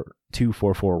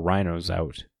 2/4/4 Rhinos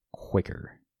out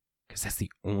quicker, because that's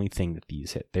the only thing that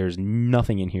these hit. There's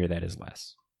nothing in here that is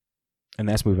less. And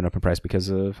that's moving up in price because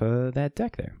of that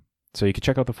deck there. So you can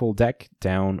check out the full deck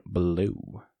down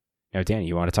below. Now, Danny,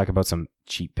 you want to talk about some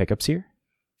cheap pickups here?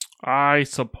 I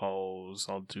suppose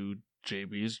I'll do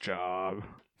JB's job.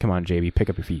 Come on, JB, pick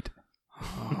up your feet.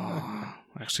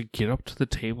 Actually, get up to the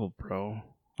table, bro.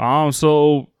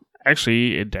 So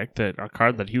actually, a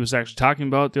card that he was actually talking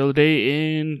about the other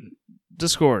day in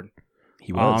Discord.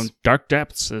 He was. Dark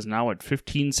Depths is now at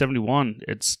 1571.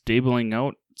 It's stabling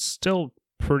out. Still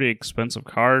pretty expensive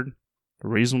card,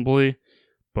 reasonably,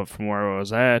 but from where I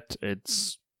was at,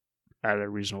 it's at a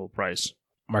reasonable price.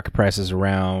 Market price is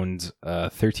around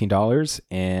 $13,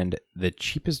 and the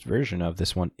cheapest version of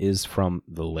this one is from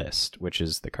the list, which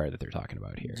is the card that they're talking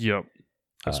about here. Yep.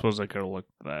 I suppose I could have looked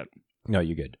at that. No,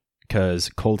 you're good. Because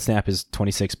Cold Snap is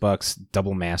 $26,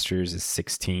 Double Masters is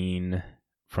 $16,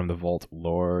 from the Vault.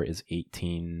 Lore is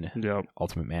 18. Yep.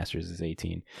 Ultimate Masters is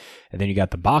 18. And then you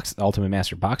got the Ultimate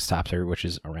Master box topper, which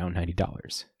is around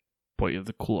 $90. Boy, you have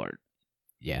the cool art.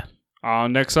 Yeah.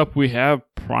 Next up, we have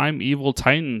Primeval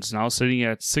Titans, now sitting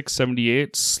at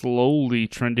 678, slowly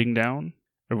trending down.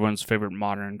 Everyone's favorite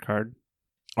modern card.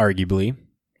 Arguably,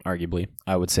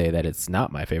 I would say that it's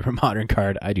not my favorite modern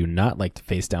card. I do not like to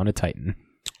face down a Titan.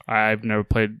 I've never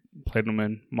played them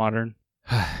in modern.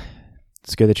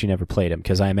 It's good that you never played him,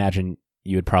 because I imagine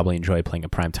you would probably enjoy playing a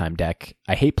Primetime deck.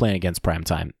 I hate playing against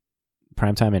Primetime.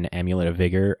 Primetime and Amulet of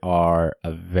Vigor are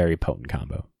a very potent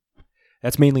combo.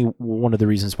 That's mainly one of the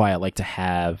reasons why I like to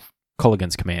have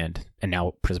Kolaghan's Command and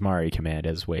now Prismari Command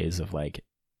as ways of like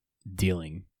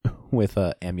dealing with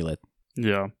Amulet.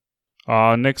 Yeah.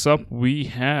 Next up, we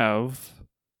have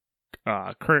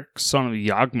Kirk, Son of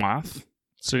Yawgmoth,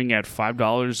 sitting at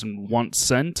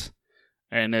 $5.01,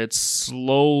 and it's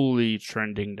slowly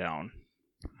trending down.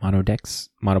 Mono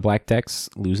black decks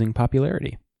losing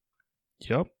popularity.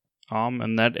 Yep.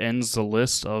 And that ends the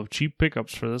list of cheap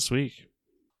pickups for this week.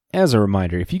 As a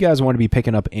reminder, if you guys want to be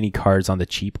picking up any cards on the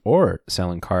cheap or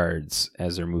selling cards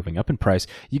as they're moving up in price,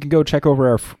 you can go check out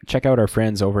our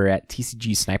friends over at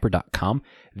tcgsniper.com.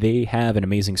 They have an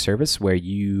amazing service where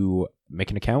you make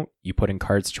an account, you put in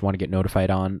cards that you want to get notified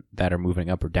on that are moving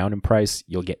up or down in price.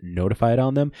 You'll get notified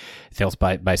on them. They'll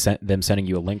by them sending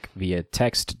you a link via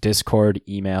text, Discord,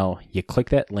 email. You click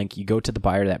that link, you go to the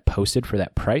buyer that posted for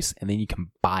that price, and then you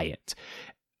can buy it.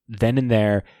 Then and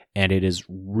there, and it is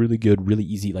really good, really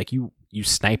easy. Like you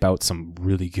snipe out some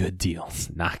really good deals,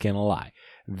 not gonna lie.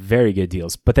 Very good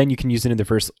deals. But then you can use it in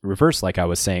the reverse, like I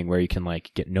was saying, where you can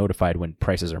like get notified when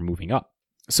prices are moving up.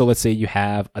 So let's say you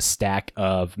have a stack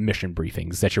of mission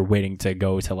briefings that you're waiting to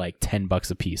go to like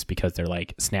 $10 a piece because they're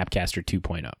like Snapcaster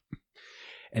 2.0.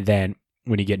 And then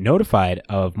when you get notified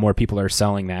of more people are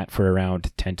selling that for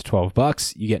around $10 to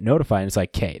 $12, you get notified and it's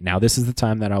like, okay, now this is the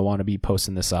time that I want to be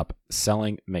posting this up,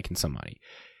 selling, making some money.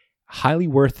 Highly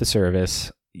worth the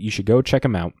service. You should go check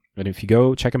them out. But if you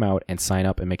go check them out and sign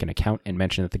up and make an account and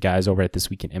mention that the guys over at This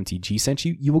Week in MTG sent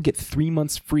you, you will get 3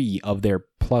 months free of their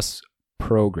Plus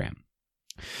program.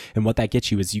 And what that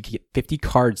gets you is you get 50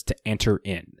 cards to enter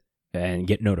in and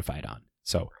get notified on.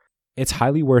 So it's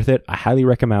highly worth it. I highly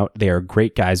recommend it. They are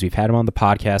great guys. We've had them on the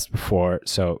podcast before,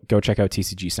 so go check out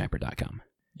tcgsniper.com.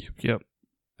 Yep.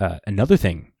 Another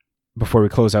thing before we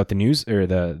close out the news or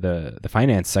the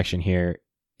finance section here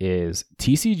is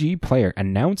TCG Player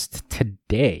announced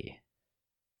today.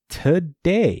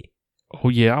 Oh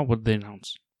yeah, what did they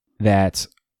announce? That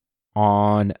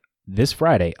on this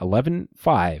Friday,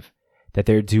 11/5, that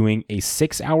they're doing a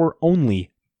 6-hour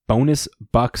only bonus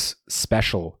bucks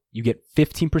special. You get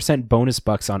 15% bonus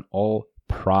bucks on all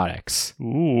products.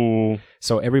 Ooh.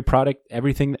 So every product,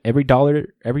 everything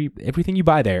you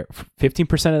buy there,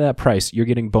 15% of that price, you're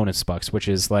getting bonus bucks, which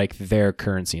is like their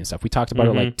currency and stuff. We talked about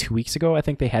it like 2 weeks ago. I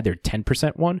think they had their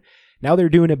 10% one. Now they're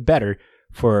doing it better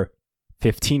for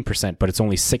 15%, but it's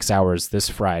only 6 hours this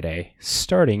Friday,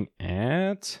 starting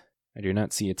at, I do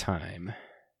not see a time.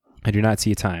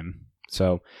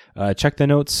 So check the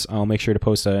notes. I'll make sure to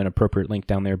post an appropriate link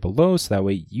down there below so that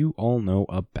way you all know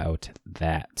about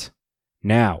that.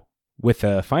 Now, with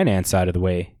the finance side of the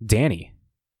way, Danny,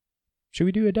 should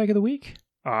we do a deck of the week?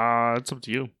 It's up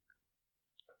to you.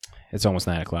 It's almost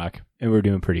 9 o'clock, and we're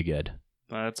doing pretty good.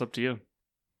 It's up to you.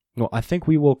 Well, I think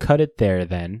we will cut it there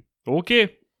then.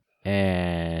 Okay.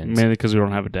 And mainly because we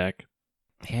don't have a deck.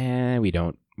 Yeah, we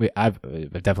don't. I've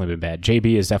definitely been bad.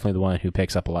 JB is definitely the one who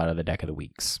picks up a lot of the deck of the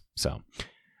weeks. So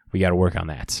we got to work on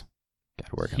that.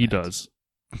 He does.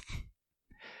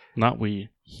 Not we.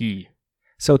 He.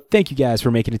 So thank you guys for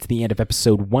making it to the end of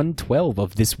episode 112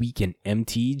 of This Week in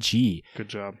MTG. Good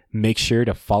job. Make sure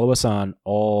to follow us on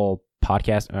all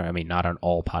not on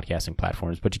all podcasting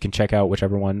platforms, but you can check out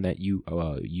whichever one that you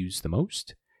use the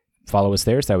most. Follow us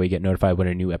there so that way you get notified when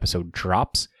a new episode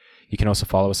drops. You can also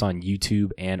follow us on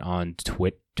YouTube and on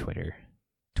Twitch.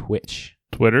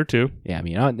 Twitter too. Yeah, I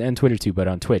mean, on Twitter too, but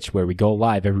on Twitch, where we go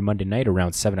live every Monday night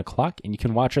around 7 o'clock, and you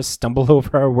can watch us stumble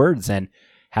over our words and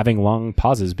having long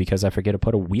pauses because I forget to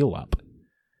put a wheel up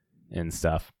and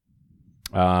stuff.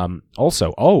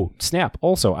 Also, I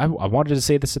wanted to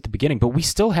say this at the beginning, but we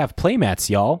still have playmats,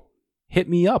 y'all. Hit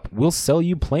me up. We'll sell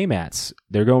you playmats.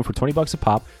 They're going for $20 a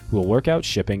pop. We'll work out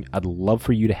shipping. I'd love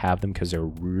for you to have them because they're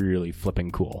really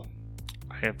flipping cool.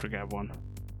 I have to get one.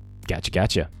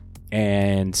 Gotcha.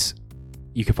 And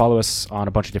you can follow us on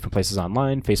a bunch of different places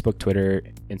online: Facebook, Twitter,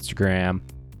 Instagram.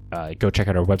 Go check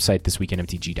out our website,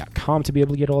 thisweekindmtg.com, to be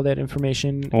able to get all that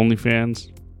information.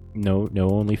 OnlyFans? No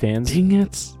OnlyFans. Dang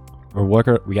it.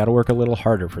 We got to work a little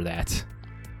harder for that.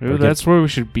 Maybe that's where we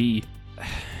should be.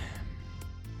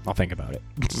 I'll think about it.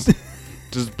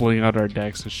 Just bling out our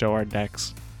decks and show our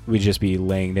decks. We'd just be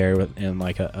laying there in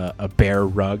like a bare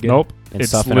rug. Nope. And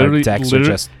stuff, and our decks are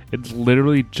just... It's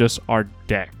literally just our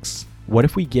decks. What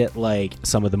if we get like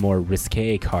some of the more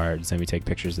risque cards and we take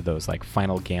pictures of those, like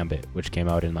Final Gambit, which came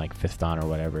out in like 5th Dan or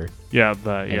whatever. Yeah,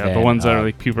 the ones that are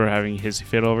like people are having hissy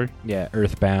fit over. Yeah,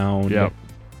 Earthbound. Yep.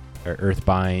 Or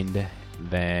Earthbind.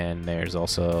 Then there's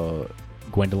also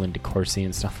Gwendolyn DeCourcy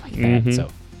and stuff like that. So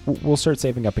we'll start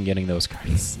saving up and getting those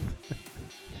cards.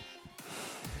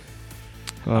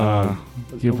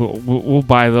 We'll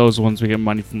buy those once we get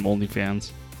money from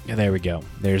OnlyFans. Yeah, there we go.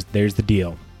 There's the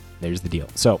deal. There's the deal.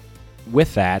 So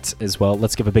with that as well,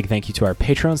 let's give a big thank you to our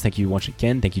patrons. Thank you once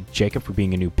again. Thank you, Jacob, for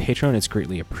being a new patron. It's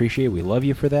greatly appreciated. We love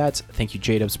you for that. Thank you,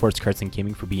 J-Dub Sports Cards and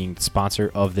Gaming, for being the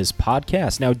sponsor of this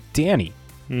podcast. Now, Danny,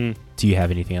 do you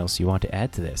have anything else you want to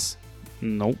add to this?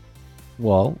 Nope.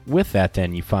 Well, with that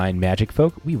then, you fine magic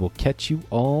folk, we will catch you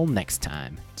all next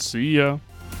time. See ya.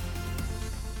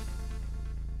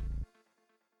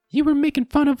 You were making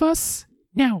fun of us?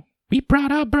 Now, we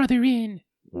brought our brother in.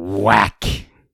 Whack!